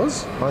I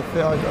was.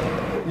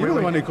 You're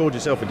the one who called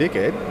yourself a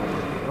dickhead,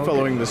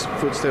 following the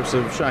footsteps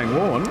of Shane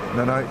Warne.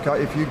 No.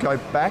 If you go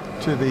back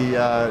to the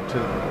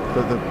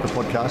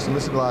podcast and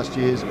listen to last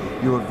year's,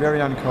 you were very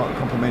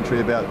uncomplimentary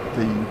about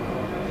the.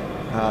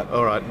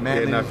 All right.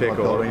 Yeah, no, fair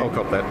call. I'll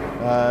cop that.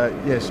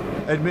 Yes.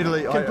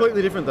 Admittedly,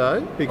 completely different though,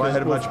 because I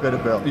had a much better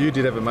bell. You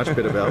did have a much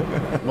better bell.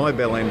 My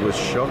bell end was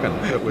shocking.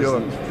 It was.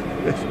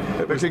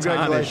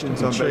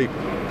 Congratulations on cheap.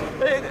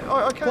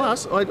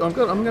 Plus, I'm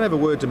going to have a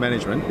word to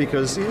management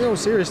because, in all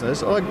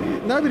seriousness,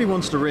 nobody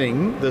wants to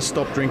ring the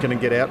stop drinking and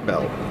get out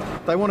bell.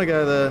 They want to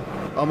go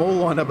I'm all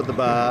lined up at the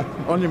bar,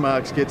 on your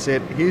marks, get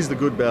set, here's the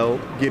good bell,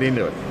 get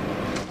into it.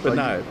 But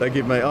no, they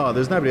give me,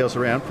 there's nobody else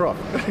around, Prof.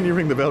 And you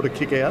ring the bell to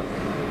kick out.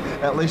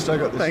 At least I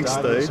got the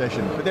start of the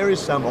session. But there is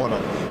some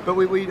honour. But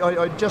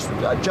I just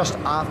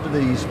after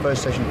the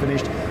first session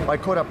finished, I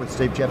caught up with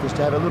Steve Jeffers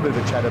to have a little bit of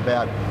a chat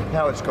about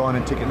how it's gone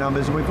and ticket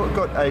numbers. And we've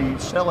got a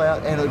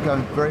sellout, and it's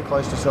going very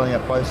close to selling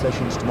out both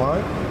sessions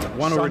tomorrow.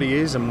 One already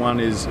is, and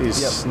one is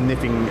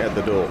sniffing at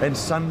the door. And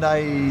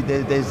Sunday,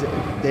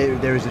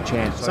 there is a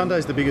chance. So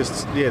Sunday's the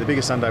biggest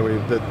Sunday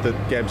that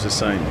GABS has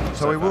seen.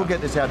 So we will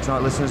get this out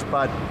tonight, listeners.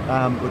 But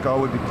look, I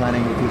would be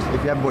planning, if you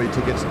haven't bought your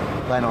tickets,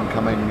 plan on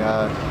coming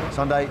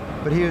Sunday.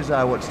 But here's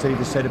what Steve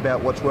has said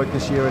about what's worked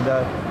this year and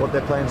what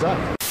their plans are.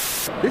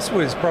 This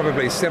was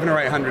probably 700 or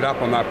 800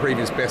 up on our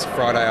previous best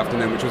Friday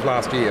afternoon, which was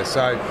last year.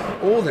 So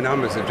all the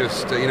numbers have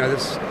just,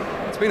 it's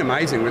been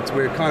amazing.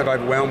 We're kind of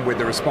overwhelmed with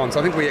the response.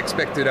 I think we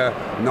expected a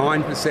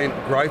 9%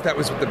 growth. That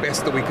was the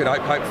best that we could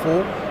hope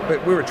for.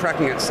 But we were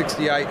tracking at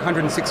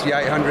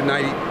 168,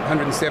 180,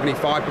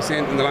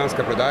 175% in the last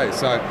couple of days.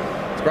 So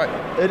it's great.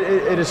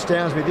 It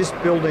astounds me. This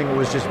building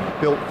was just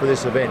built for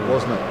this event,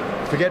 wasn't it?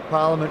 Forget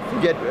Parliament,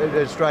 forget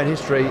Australian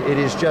history, it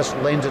is just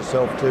lends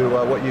itself to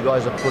what you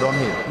guys have put on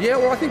here. Yeah,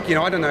 well, I think,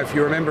 I don't know if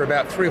you remember,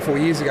 about 3 or 4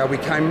 years ago, we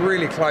came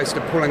really close to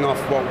pulling off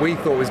what we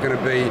thought was going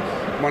to be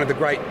one of the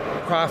great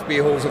craft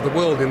beer halls of the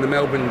world in the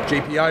Melbourne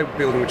GPO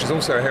building, which is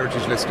also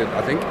heritage listed,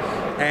 I think.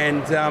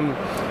 And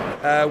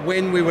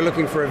when we were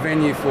looking for a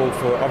venue for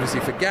obviously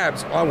for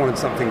GABS, I wanted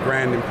something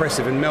grand,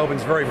 impressive, and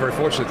Melbourne's very, very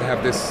fortunate to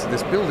have this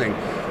building.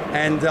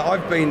 And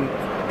I've been,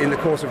 in the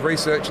course of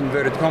research,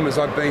 inverted commas,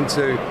 I've been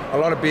to a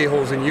lot of beer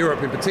halls in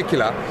Europe in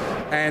particular,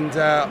 and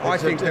I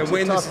think that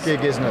when it's a tough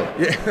gig, isn't it?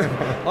 Yeah,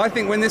 I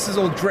think when this is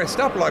all dressed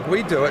up like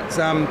we do it,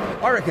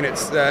 I reckon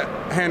it's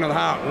hand on the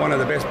heart one of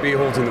the best beer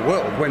halls in the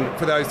world.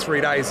 For those 3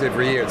 days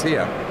every year, it's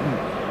here.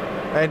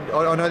 And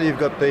I know that you've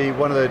got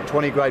one of the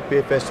 20 great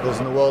beer festivals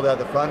in the world out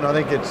the front, and I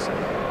think it's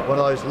one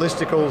of those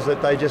listicles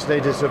that they just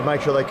need to sort of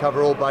make sure they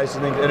cover all bases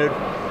and things. And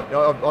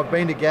I've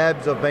been to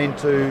GABS, I've been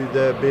to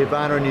the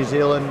Beervana in New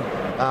Zealand,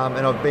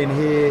 and I've been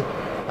here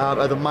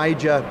at the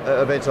major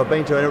events I've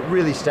been to, and it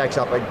really stacks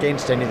up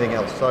against anything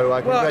else. So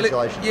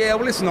congratulations. Well,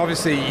 listen,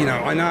 obviously,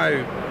 I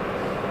know,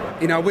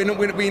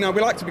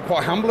 we like to be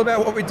quite humble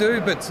about what we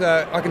do, but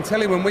I can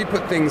tell you when we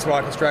put things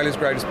like Australia's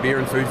Greatest Beer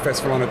and Food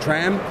Festival on a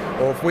tram,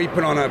 or if we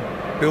put on a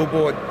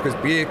billboard, because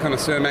Beer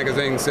Connoisseur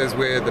magazine says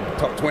we're the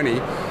top 20,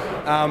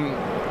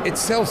 it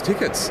sells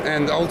tickets,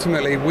 and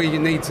ultimately we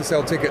need to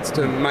sell tickets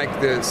to make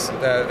this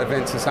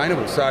event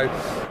sustainable. So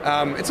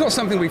it's not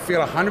something we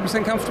feel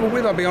 100% comfortable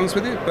with, I'll be honest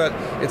with you, but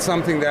it's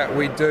something that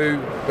we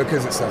do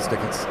because it sells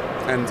tickets,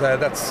 and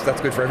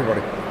that's good for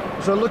everybody.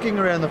 So looking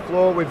around the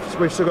floor,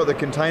 we've still got the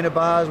container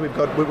bars, we've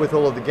got with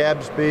all of the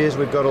Gabs beers,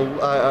 we've got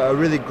a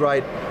really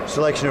great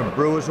selection of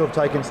brewers who have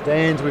taken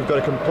stands, we've got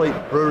a complete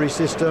brewery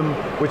system,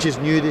 which is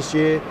new this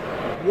year.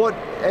 What,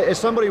 as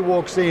somebody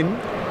walks in,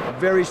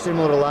 very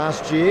similar to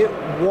last year,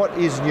 what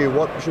is new?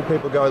 What should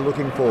people go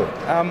looking for?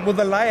 Well,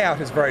 the layout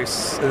is very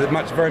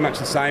much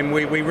the same.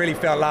 We really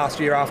felt last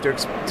year, after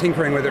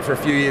tinkering with it for a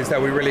few years,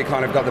 that we really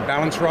kind of got the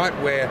balance right,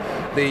 where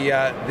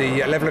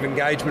the level of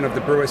engagement of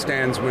the brewer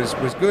stands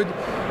was good.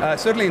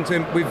 Certainly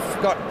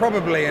we've got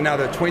probably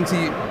another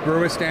 20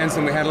 brewer stands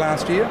than we had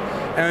last year.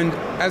 And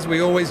as we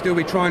always do,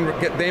 we try and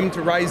get them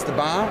to raise the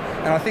bar.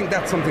 And I think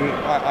that's something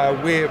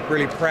we're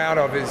really proud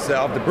of, is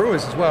of the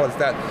brewers as well, is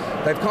that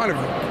they've kind of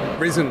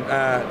risen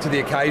to the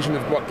occasion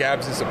of what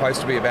Gabs is supposed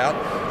to be about,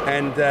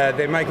 and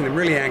they're making them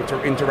really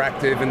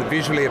interactive and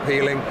visually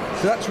appealing.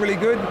 So that's really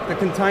good. The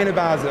container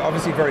bars are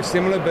obviously very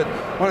similar, but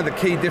one of the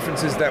key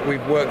differences that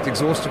we've worked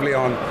exhaustively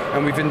on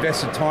and we've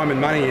invested time and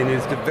money in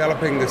is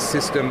developing this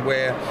system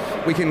where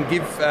we can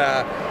give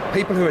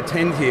people who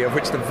attend here, of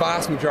which the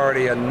vast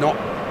majority are not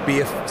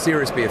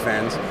serious beer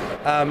fans,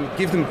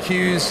 give them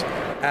cues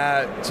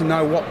to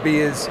know what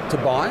beers to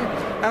buy.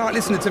 And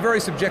listen, it's a very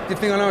subjective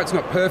thing. I know it's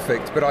not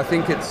perfect, but I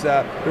think it's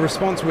the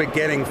response we're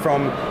getting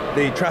from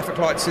the traffic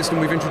light system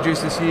we've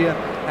introduced this year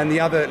and the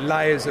other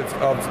layers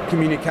of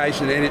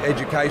communication and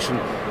education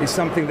is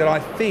something that I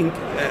think,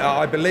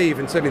 I believe,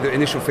 and certainly the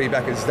initial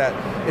feedback is that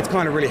it's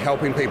kind of really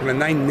helping people,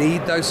 and they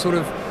need those sort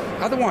of,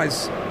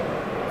 otherwise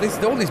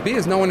all these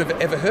beers no one have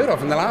ever heard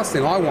of, and the last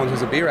thing I want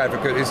as a beer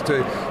advocate is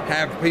to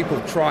have people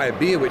try a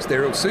beer which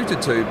they're ill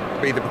suited to,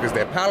 either because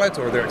their palate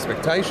or their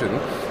expectation.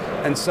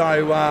 And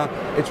so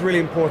it's really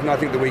important, I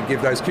think, that we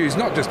give those cues,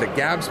 not just at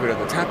Gabs, but at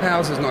the tap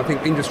houses, and I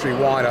think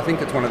industry-wide. I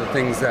think it's one of the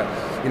things that,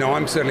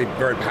 I'm certainly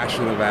very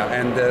passionate about.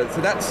 And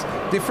so that's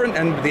different,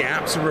 and the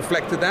apps have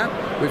reflected that.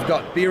 We've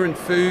got beer and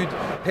food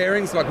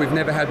pairings like we've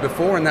never had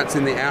before, and that's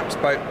in the apps,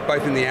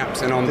 both in the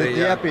apps and on the...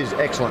 The app is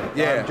excellent.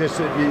 Yeah.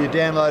 You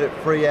download it,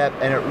 free app,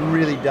 and it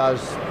really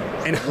does...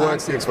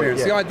 enhance the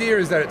experience. Yeah. The idea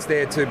is that it's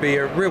there to be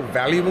a real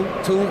valuable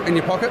tool in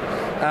your pocket,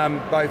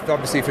 both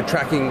obviously for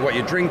tracking what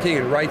you're drinking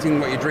and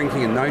rating what you're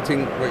drinking and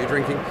noting what you're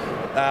drinking,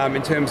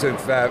 in terms of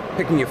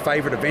picking your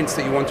favourite events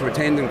that you want to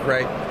attend and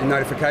create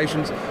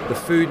notifications. The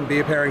food and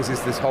beer pairings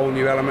is this whole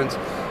new element,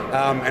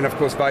 and of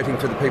course voting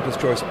for the People's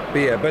Choice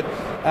beer. But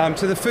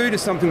so the food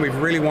is something we've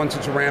really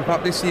wanted to ramp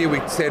up this year. We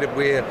said that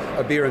we're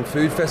a beer and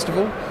food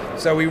festival,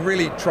 so we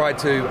really tried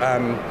to,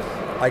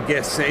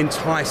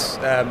 entice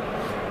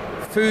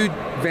food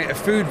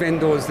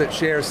vendors that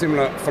share a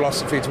similar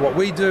philosophy to what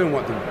we do and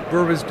what the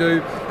brewers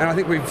do, and I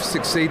think we've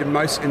succeeded in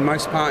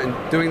most part in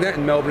doing that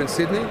in Melbourne and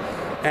Sydney.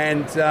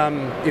 And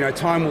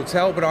time will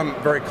tell, but I'm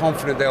very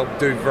confident they'll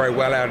do very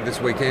well out of this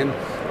weekend,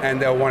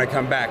 and they'll want to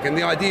come back. And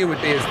the idea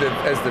would be,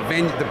 as the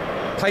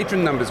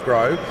patron numbers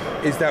grow,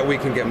 is that we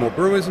can get more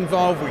brewers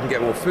involved, we can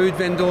get more food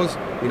vendors.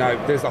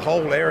 There's a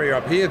whole area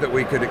up here that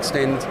we could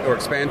extend or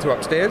expand to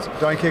upstairs.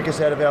 Don't kick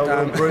us out of our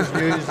little Brews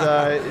News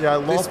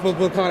loft.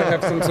 We'll kind of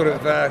have some sort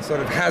of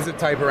hazard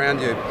tape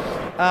around you.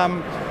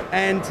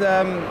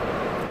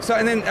 So,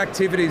 and then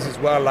activities as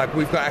well, like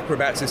we've got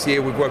acrobats this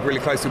year. We've worked really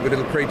closely with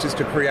Little Creatures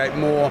to create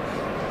more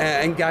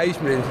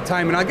engagement and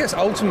entertainment. I guess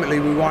ultimately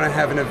we want to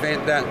have an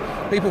event that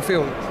people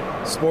feel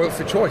spoiled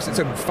for choice. It's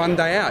a fun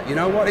day out. You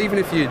know what? Even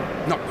if you're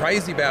not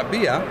crazy about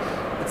beer,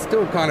 it's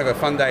still kind of a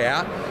fun day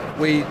out.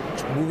 We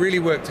really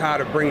worked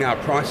hard at bringing our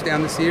price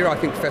down this year. I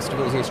think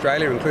festivals in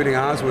Australia, including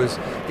ours, was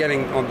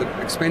getting on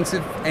the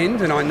expensive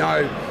end, and I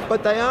know...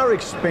 But they are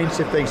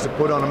expensive things to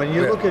put on. I mean,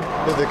 you look at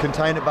the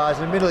container bars,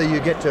 and admittedly you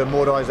get to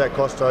amortise that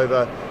cost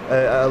over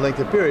a length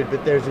of period,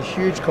 but there's a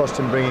huge cost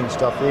in bringing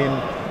stuff in.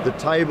 The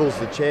tables,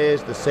 the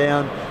chairs, the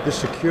sound, the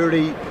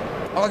security...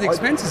 Oh, the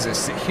expenses are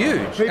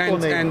huge,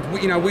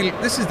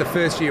 this is the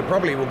first year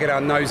probably we'll get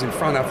our nose in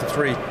front after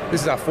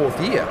this is our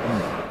fourth year.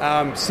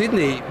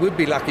 Sydney, we'd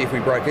be lucky if we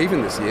broke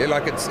even this year.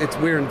 Like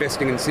we're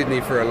investing in Sydney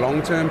for a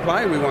long-term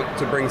play. We want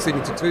to bring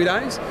Sydney to 2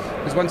 days,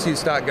 because once you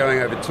start going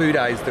over 2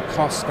 days, the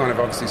costs kind of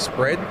obviously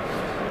spread.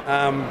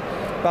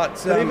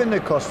 But even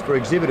the cost for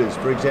exhibitors,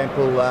 for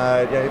example,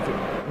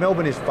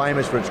 Melbourne is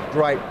famous for its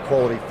great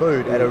quality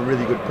food at a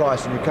really good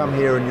price, and you come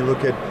here and you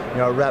look at,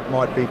 a wrap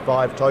might be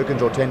 5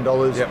 tokens or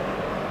 $10. Yep.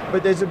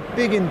 But there's a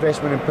big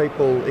investment in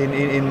people,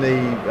 in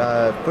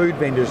the food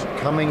vendors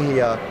coming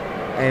here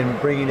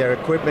and bringing their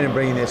equipment and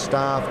bringing their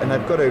staff, and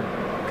they've got to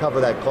cover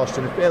that cost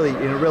in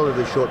a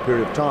relatively short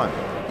period of time.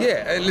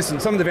 Yeah, listen,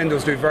 some of the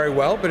vendors do very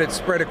well, but it's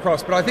spread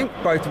across. But I think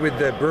both with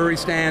the brewery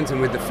stands and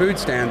with the food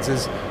stands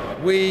is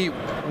we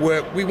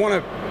want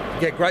to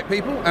get great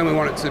people, and we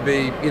want it to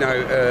be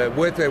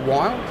worth their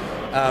while.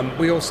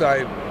 We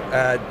also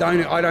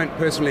I don't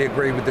personally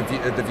agree with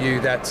the view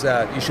that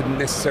you shouldn't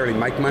necessarily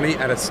make money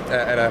at a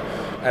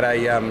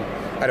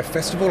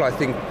festival. I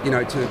think,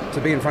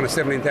 to be in front of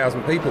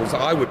 17,000 people, so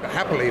I would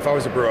happily, if I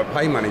was a brewer,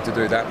 pay money to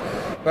do that.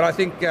 But I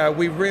think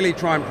we really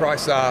try and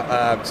price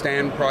our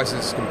stand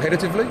prices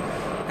competitively,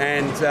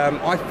 and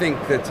I think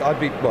that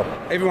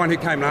everyone who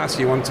came last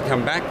year wanted to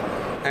come back,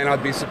 and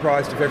I'd be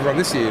surprised if everyone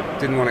this year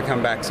didn't want to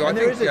come back. So and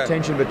I there think is a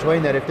tension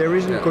between that. If there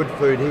isn't good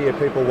food here,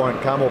 people won't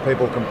come, or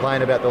people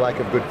complain about the lack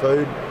of good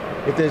food.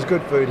 If there's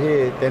good food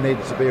here, there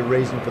needs to be a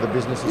reason for the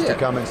businesses to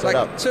come and set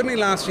up. Certainly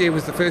last year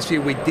was the first year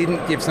we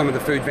didn't give some of the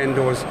food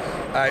vendors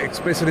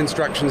explicit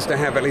instructions to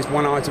have at least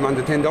one item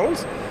under $10.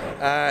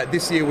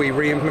 This year we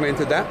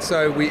re-implemented that,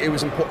 so it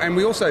was important, and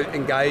we also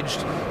engaged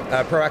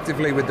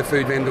proactively with the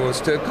food vendors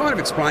to kind of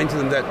explain to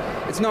them that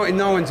it's not in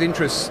no one's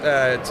interest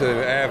to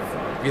have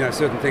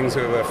certain things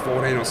that were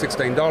 $14 or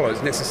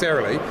 $16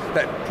 necessarily,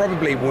 that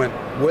probably weren't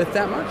worth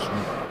that much.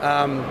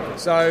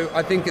 So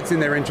I think it's in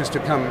their interest to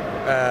come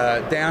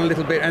down a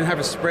little bit and have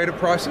a spread of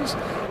prices,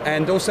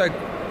 and also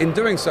in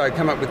doing so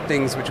come up with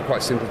things which are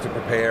quite simple to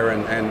prepare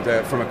and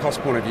from a cost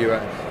point of view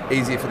are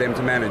easier for them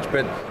to manage.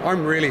 But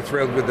I'm really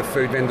thrilled with the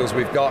food vendors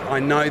we've got. I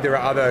know there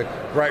are other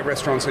great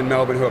restaurants in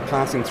Melbourne who are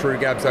passing through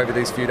Gabs over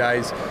these few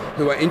days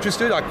who are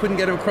interested. I couldn't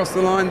get them across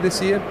the line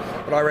this year,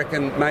 but I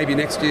reckon maybe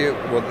next year,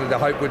 the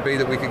hope would be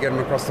that we could get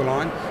them across the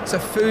line. So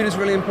food is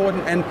really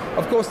important, and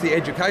of course the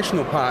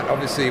educational part.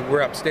 Obviously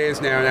we're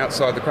upstairs now and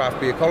outside the Craft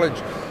Beer College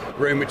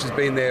room, which has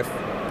been there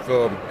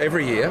for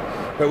every year,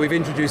 but we've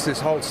introduced this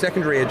whole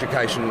secondary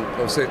education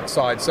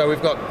side. So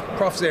we've got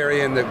Prof's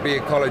area in the Beer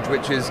College,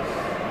 which is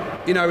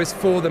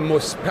for the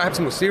perhaps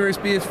more serious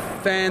beer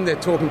fan. They're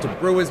talking to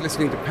brewers,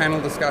 listening to panel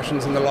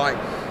discussions and the like.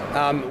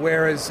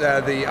 Whereas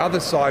the other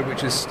side,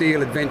 which is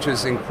Steel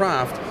Adventures in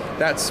Craft,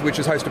 which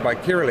is hosted by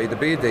Kiralee, the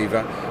beer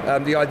diva.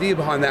 The idea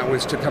behind that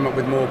was to come up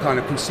with more kind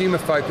of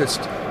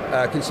consumer-focused,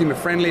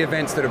 consumer-friendly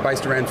events that are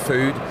based around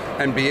food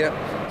and beer.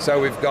 So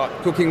we've got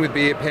cooking with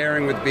beer,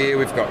 pairing with beer,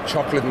 we've got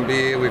chocolate and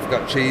beer, we've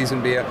got cheese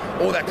and beer,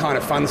 all that kind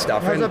of fun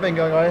stuff. How's that been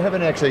going? I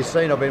haven't actually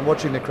seen. I've been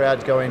watching the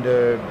crowds go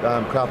into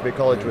Craft Beer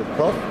College with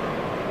Prof.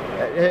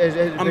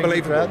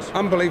 Unbelievable.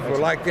 Unbelievable.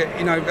 Like,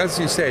 as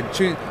you said,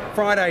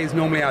 Friday is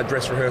normally our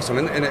dress rehearsal,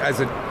 and as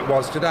it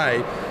was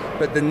today,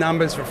 but the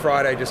numbers for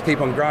Friday just keep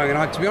on growing.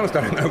 And to be honest,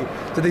 I don't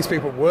know, do these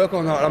people work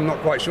or not? I'm not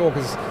quite sure,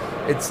 because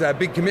it's a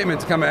big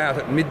commitment to come out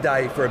at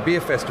midday for a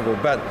beer festival.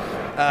 But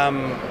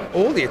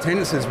all the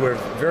attendances were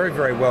very,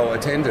 very well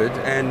attended,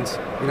 and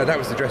that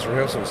was the dress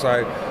rehearsal.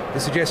 So the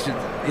suggestion,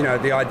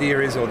 the idea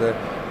is, or the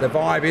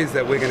vibe is,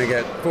 that we're going to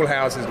get full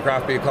houses in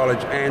Craft Beer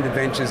College and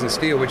Adventures in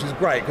Steel, which is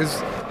great, because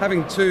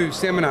having two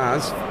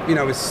seminars,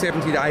 with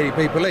 70 to 80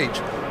 people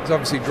each, is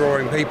obviously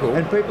drawing people.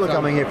 And people are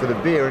coming here for the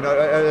beer, and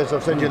as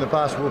I've said to you in the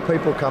past, will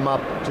people come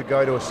up to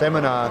go to a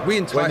seminar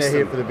when they're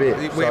here for the beer?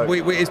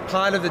 It's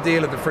part of the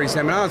deal of the free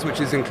seminars, which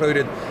is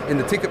included in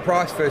the ticket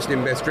price, first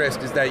in, best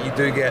dressed, is that you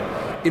do get,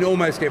 in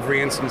almost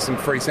every instance, some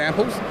free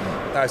samples.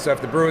 So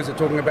if the brewers are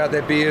talking about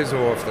their beers,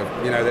 or if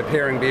they're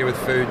pairing beer with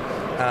food,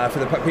 for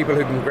the people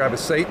who can grab a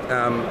seat,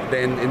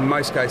 then in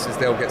most cases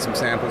they'll get some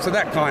samples. So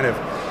that kind of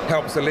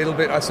helps a little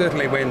bit.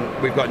 Certainly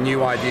when we've got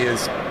new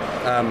ideas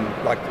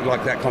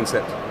like that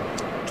concept.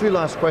 Two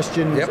last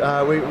questions. Yep.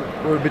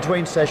 We're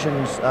between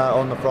sessions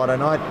on the Friday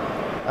night.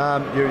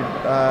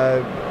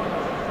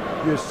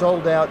 You're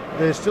sold out.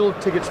 There's still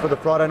tickets for the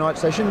Friday night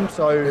session.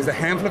 So there's a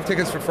handful of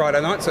tickets for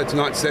Friday night. So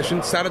tonight's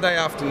session, Saturday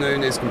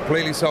afternoon, is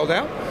completely sold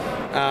out.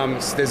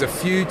 There's a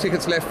few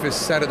tickets left for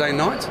Saturday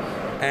night,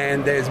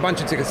 and there's a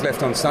bunch of tickets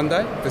left on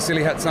Sunday, for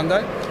Silly Hat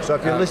Sunday. So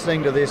if you're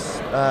listening to this,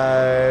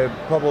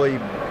 probably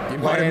you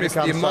might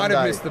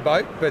have missed the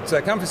boat, but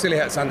come for Silly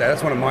Hat Sunday.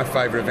 That's one of my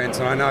favourite events,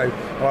 and I know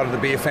a lot of the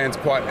beer fans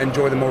quite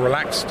enjoy the more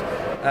relaxed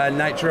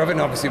nature of it,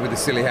 and obviously with the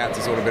Silly Hats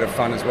it's all a bit of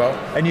fun as well.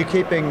 And you're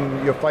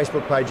keeping your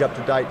Facebook page up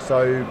to date,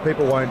 so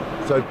people won't.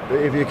 So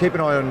if you keep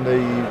an eye on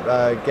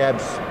the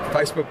Gabs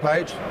Facebook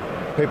page,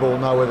 people will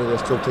know whether there's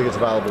still tickets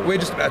available. We're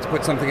just about to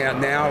put something out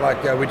now.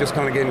 We're just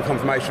kind of getting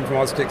confirmation from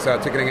Oztix, our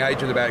ticketing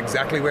agent, about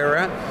exactly where we're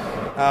at.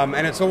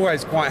 And it's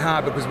always quite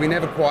hard because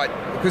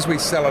because we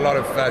sell a lot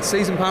of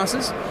season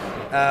passes.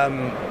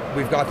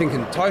 We've got, I think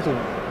in total,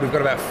 we've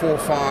got about 400 or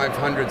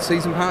 500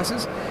 season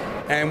passes,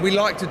 and we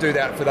like to do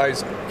that for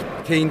those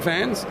keen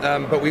fans,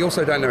 but we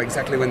also don't know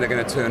exactly when they're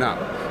going to turn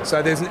up.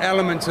 So there's an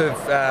element of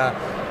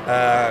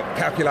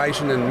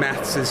calculation and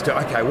maths as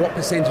to, okay, what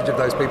percentage of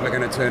those people are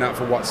going to turn up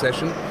for what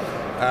session.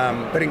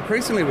 But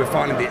increasingly we're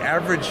finding the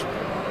average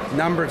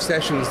number of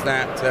sessions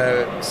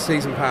that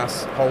season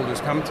pass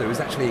holders come to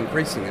is actually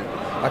increasing it.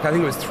 I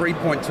think it was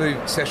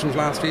 3.2 sessions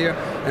last year,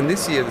 and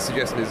this year the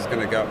suggestion is it's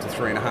going to go up to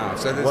 3.5.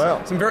 So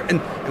there's some very, and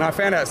I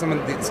found out from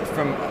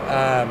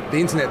the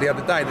internet the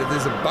other day that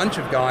there's a bunch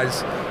of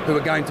guys who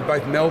are going to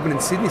both Melbourne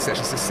and Sydney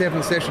sessions, so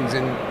 7 sessions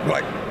in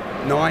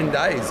 9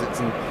 days. It's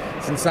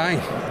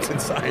insane. It's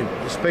insane.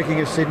 Speaking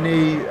of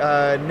Sydney,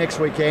 next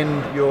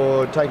weekend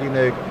you're taking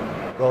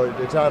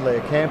it's hardly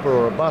a camper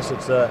or a bus,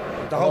 it's the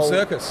whole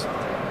circus.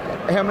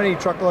 How many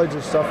truckloads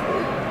of stuff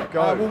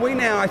go?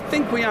 I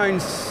think we own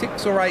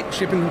 6 or 8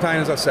 shipping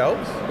containers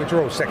ourselves, which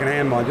are all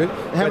second-hand, mind you.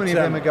 How many of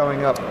them are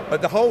going up?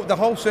 But the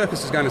whole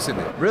circus is going to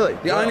Sydney. Really?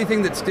 The only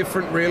thing that's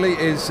different, really,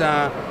 is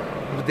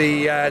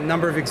the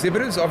number of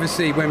exhibitors.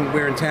 Obviously, when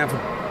we're in town for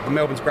the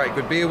Melbourne's Great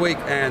Good Beer Week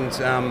and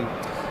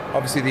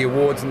obviously the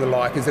awards and the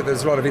like, is that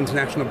there's a lot of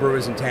international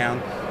brewers in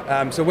town.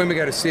 So when we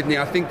go to Sydney,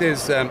 I think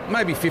there's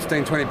maybe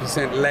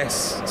 15-20%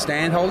 less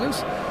stand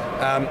holders,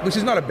 which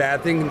is not a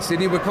bad thing in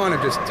Sydney. We're kind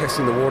of just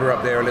testing the water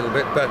up there a little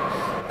bit, but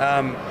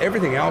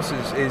everything else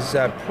is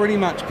pretty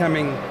much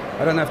coming.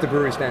 I don't know if the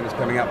brewery stand is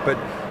coming up, but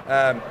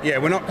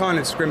we're not kind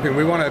of scrimping.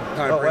 We want to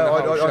kind of bring the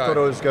whole show. I thought it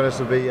was going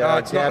to be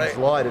Gabs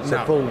Light. It's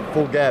a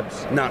full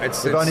Gabs. No,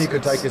 if only you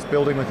could take this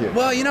building with you.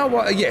 Well, you know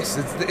what? Yes,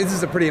 this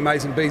is a pretty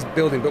amazing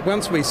building. But when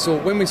we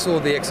saw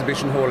the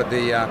exhibition hall at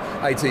the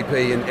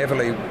ATP in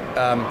Everleigh,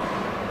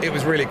 it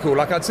was really cool.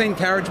 Like, I'd seen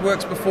Carriage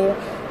Works before,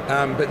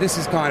 but this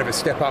is kind of a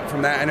step up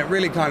from that, and it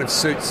really kind of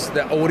suits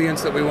the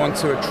audience that we want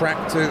to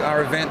attract to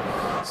our event.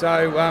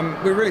 So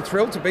we're really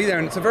thrilled to be there,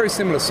 and it's a very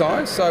similar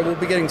size, so we'll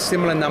be getting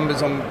similar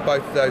numbers on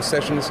both those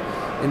sessions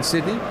in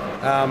Sydney.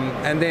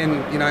 And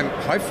then,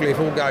 hopefully if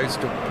all goes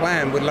to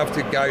plan, we'd love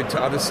to go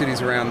to other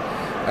cities around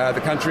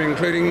the country,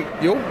 including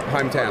your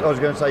hometown. I was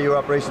going to say you were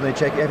up recently,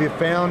 Check. Have you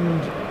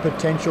found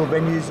potential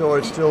venues, or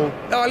it's still...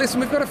 Oh, listen,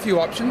 we've got a few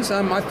options.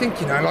 I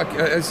think,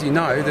 as you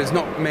know, there's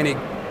not many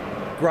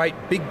great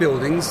big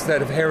buildings that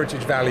have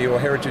heritage value or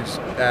heritage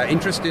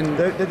interest in.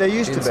 There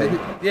used to Sydney.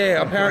 be.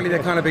 Yeah, apparently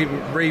they're kind of been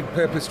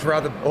repurposed for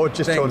other or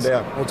just things. torn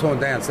down. Or torn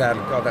down,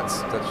 sadly. God, that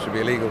should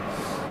be illegal.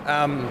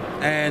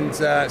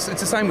 So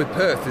it's the same with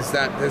Perth, is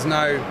that there's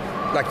no...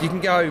 Like, you can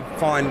go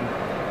find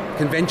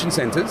convention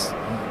centres,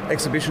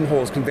 exhibition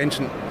halls,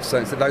 convention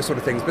centres, those sort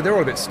of things, but they're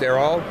all a bit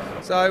sterile.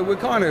 So we're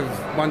kind of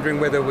wondering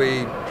whether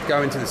we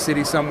go into the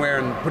city somewhere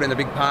and put in a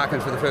big park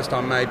and for the first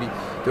time maybe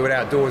do it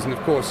outdoors. And of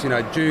course,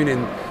 June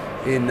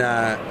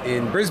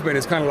in Brisbane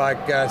is kind of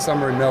like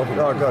summer in Melbourne.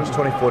 Oh God, it's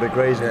 24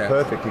 degrees and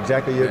perfect.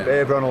 Exactly.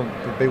 Everyone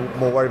will be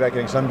more worried about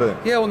getting sunburned.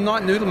 Yeah, well,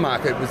 Night Noodle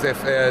Market was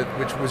there,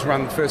 which was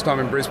run the first time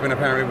in Brisbane.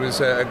 Apparently,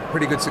 was a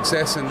pretty good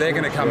success, and they're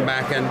going to come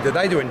back, and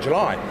they do it in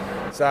July.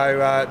 So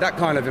that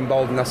kind of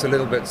emboldened us a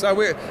little bit. So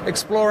we're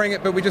exploring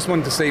it, but we just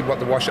wanted to see what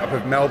the wash-up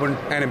of Melbourne,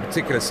 and in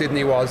particular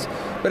Sydney, was.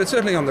 But it's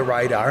certainly on the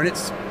radar, and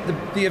it's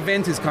the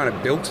event is kind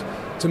of built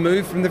to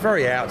move from the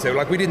very outset.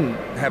 Like, we didn't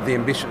have the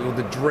ambition or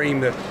the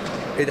dream that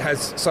it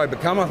has so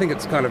become. I think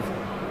it's kind of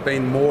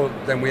been more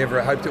than we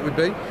ever hoped it would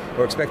be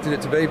or expected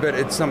it to be, but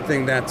it's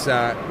something that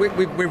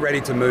we're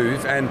ready to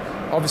move. And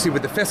obviously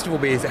with the festival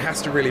beers, it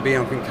has to really be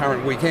on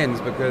concurrent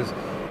weekends because,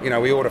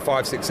 we order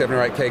 5, 6, 7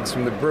 or 8 kegs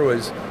from the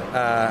brewers.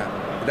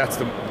 That's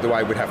the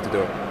way we'd have to do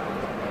it.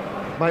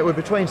 Mate, we're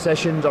between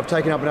sessions. I've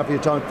taken up enough of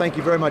your time. Thank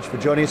you very much for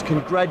joining us.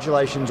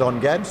 Congratulations on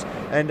Gabs,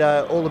 and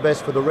all the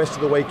best for the rest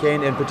of the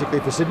weekend, and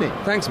particularly for Sydney.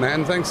 Thanks, man.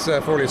 And thanks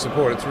for all your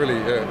support. It's really,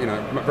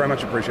 very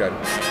much appreciated.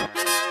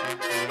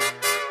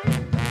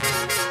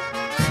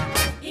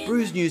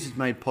 Brews News is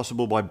made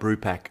possible by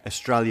Brewpack,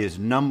 Australia's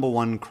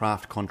 #1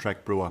 craft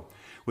contract brewer.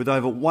 With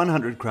over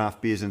 100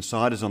 craft beers and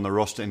ciders on the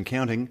roster and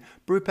counting,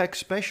 Brewpack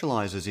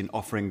specialises in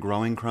offering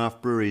growing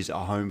craft breweries a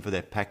home for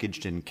their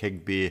packaged and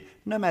kegged beer,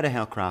 no matter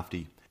how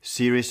crafty.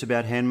 Serious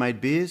about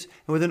handmade beers,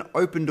 and with an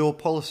open-door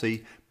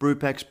policy,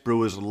 Brewpack's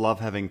brewers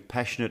love having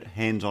passionate,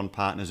 hands-on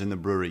partners in the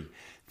brewery.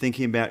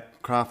 Thinking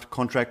about craft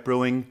contract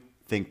brewing?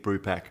 Think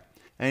Brewpack.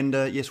 And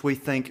yes, we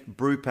thank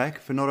Brewpack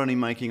for not only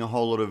making a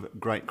whole lot of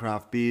great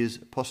craft beers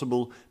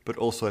possible, but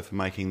also for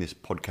making this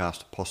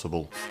podcast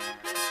possible.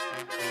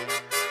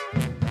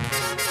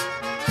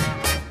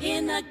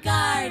 In a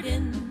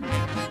garden,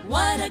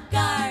 what a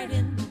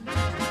garden,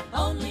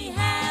 only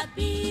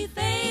happy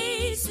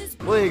faces.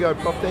 Well, there you go,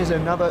 Prof. There's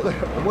another...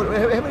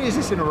 How many is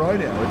this in a row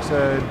now? It's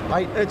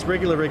 8? It's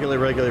regular. It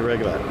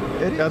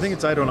is? I think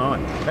it's 8 or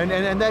 9.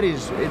 And that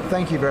is...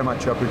 Thank you very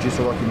much to our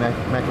producer, Lockie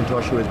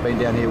McIntosh, who has been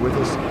down here with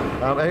us.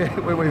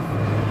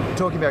 We're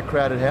talking about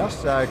Crowded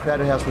House.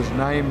 Crowded House was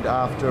named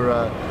after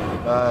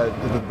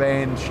the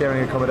band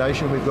sharing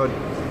accommodation. We've got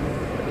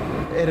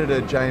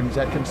editor James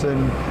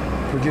Atkinson,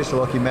 producer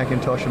Lockie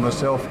McIntosh, and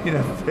myself.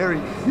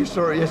 You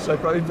saw it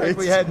yesterday, bro. In fact,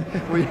 we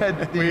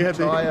had the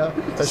entire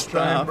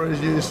Australian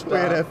Brews News staff. We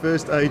had our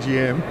first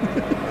AGM.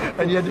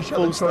 And you had to shut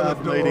the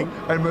toilet door meeting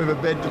and move a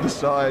bed to the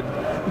side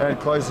and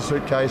close the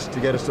suitcase to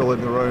get us all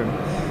in the room.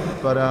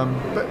 But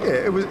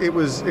yeah, it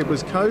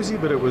was cosy,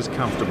 but it was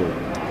comfortable.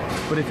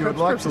 But if you would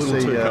like to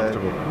see,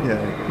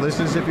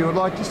 listeners, if you would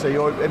like to see,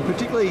 and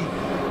particularly,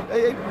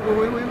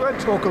 we won't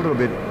talk a little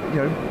bit.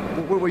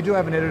 We do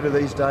have an editor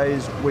these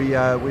days. We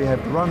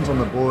have runs on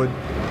the board.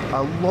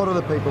 A lot of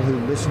the people who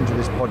listen to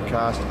this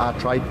podcast are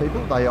trade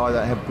people. They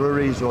either have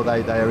breweries or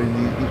they are in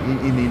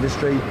the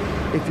industry.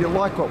 If you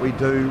like what we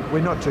do,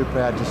 we're not too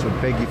proud to sort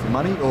of beg you for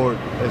money, or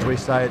as we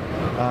say it,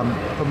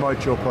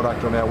 promote your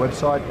product on our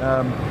website.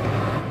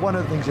 one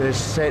of the things that has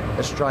set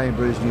Australian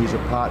Brews News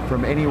apart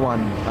from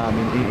anyone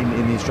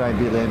in the Australian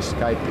beer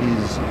landscape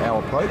is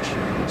our approach.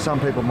 Some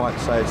people might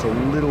say it's a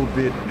little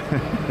bit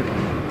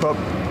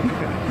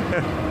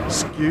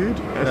Skewed?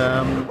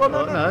 well,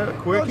 no,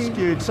 quirky. Not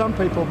skewed. Some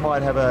people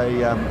might have a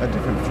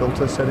different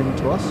filter setting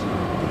to us,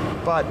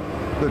 but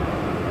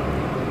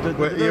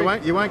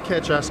You won't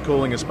catch us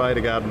calling a spade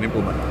a garden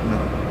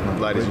implement,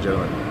 ladies and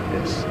gentlemen.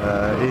 Yes,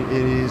 it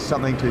is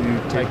something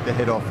to take the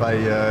head off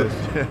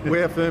a... We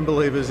are firm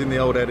believers in the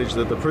old adage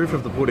that the proof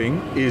of the pudding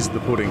is the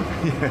pudding.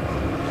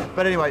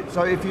 But anyway,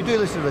 so if you do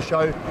listen to the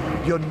show,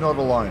 you're not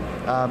alone.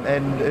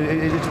 And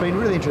it's been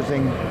really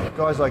interesting.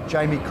 Guys like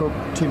Jamie Cook,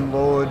 Tim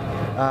Lord,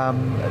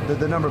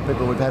 the number of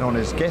people we've had on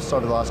as guests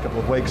over the last couple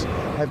of weeks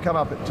have come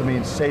up to me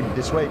and said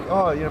this week,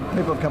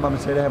 people have come up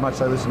and said how much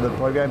they listen to the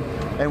program,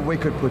 and we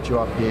could put you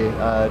up here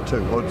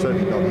too. Or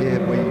certainly not here,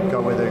 we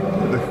go where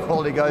the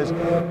quality goes.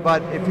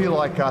 But if you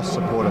like us,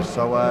 support us.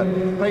 So,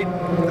 Pete,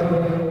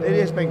 it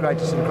has been great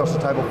to sit across the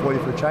table for you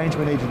for a change.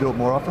 We need to do it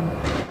more often.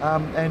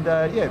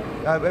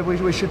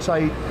 We should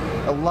say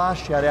a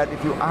last shout out,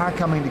 if you are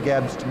coming to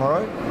Gabs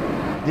tomorrow,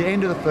 the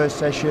end of the first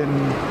session,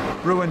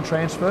 Brew and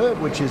Transfer,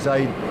 which is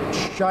a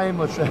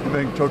shameless,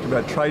 having talked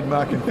about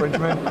trademark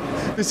infringement.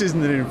 This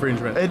isn't an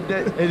infringement. It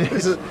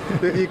is.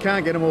 You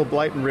can't get a more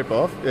blatant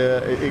rip-off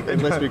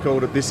unless we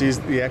called it, this is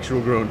the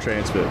actual Brew and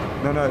Transfer.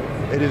 No,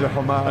 it is a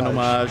homage. An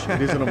homage.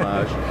 It is an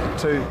homage.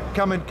 To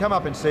come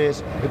up and see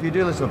us. If you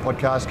do listen to the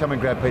podcast, come and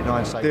grab Pete and I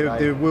and say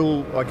there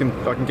will, I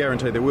can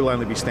guarantee there will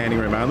only be standing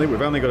room only.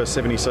 We've only got a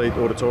 70-seat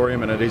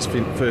auditorium and it is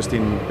first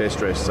in, best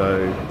dressed.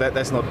 So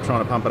that's not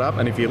trying to pump it up.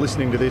 And if you're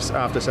listening to this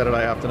after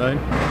Saturday afternoon,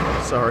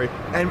 sorry.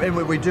 And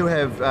we do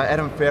have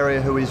Adam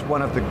Ferrier, who is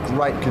one of the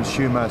great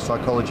consumer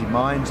psychology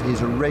minds.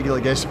 He's a regular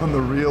guest on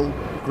the Real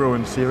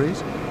Gruen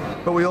series.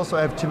 But we also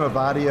have Tim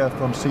Avadia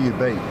from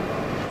CUB.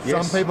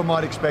 Yes. Some people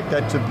might expect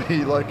that to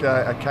be like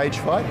a cage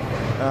fight.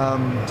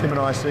 Tim and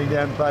I are sitting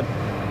down, but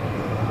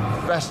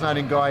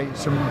fascinating guy,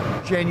 some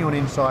genuine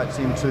insights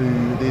into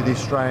the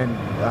Australian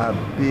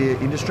beer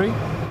industry.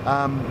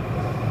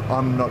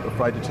 I'm not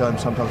afraid to tell them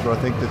sometimes where I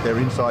think that their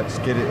insights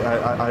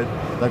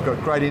they've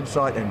got great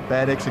insight and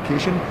bad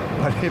execution.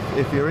 But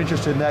if you're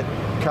interested in that,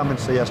 come and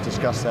see us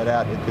discuss that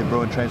out at the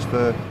Brew and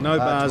Transfer. No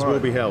bars tomorrow.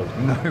 will be held.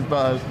 No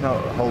bars, no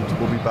holds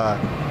will be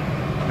barred.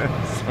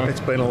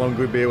 It's been a long,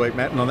 good beer week,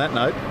 Matt. And on that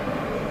note,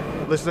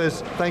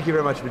 listeners, thank you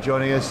very much for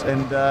joining us.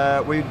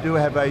 And we do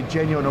have a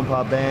genuine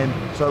umpire band.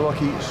 So,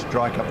 Lockie,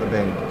 strike up the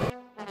band.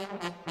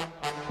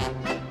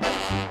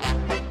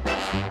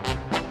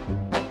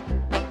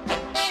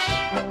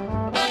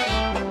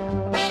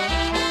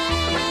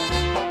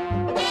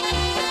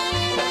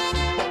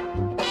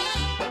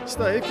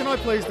 Steve, can I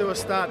please do a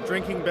start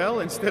drinking bell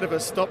instead of a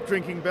stop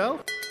drinking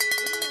bell?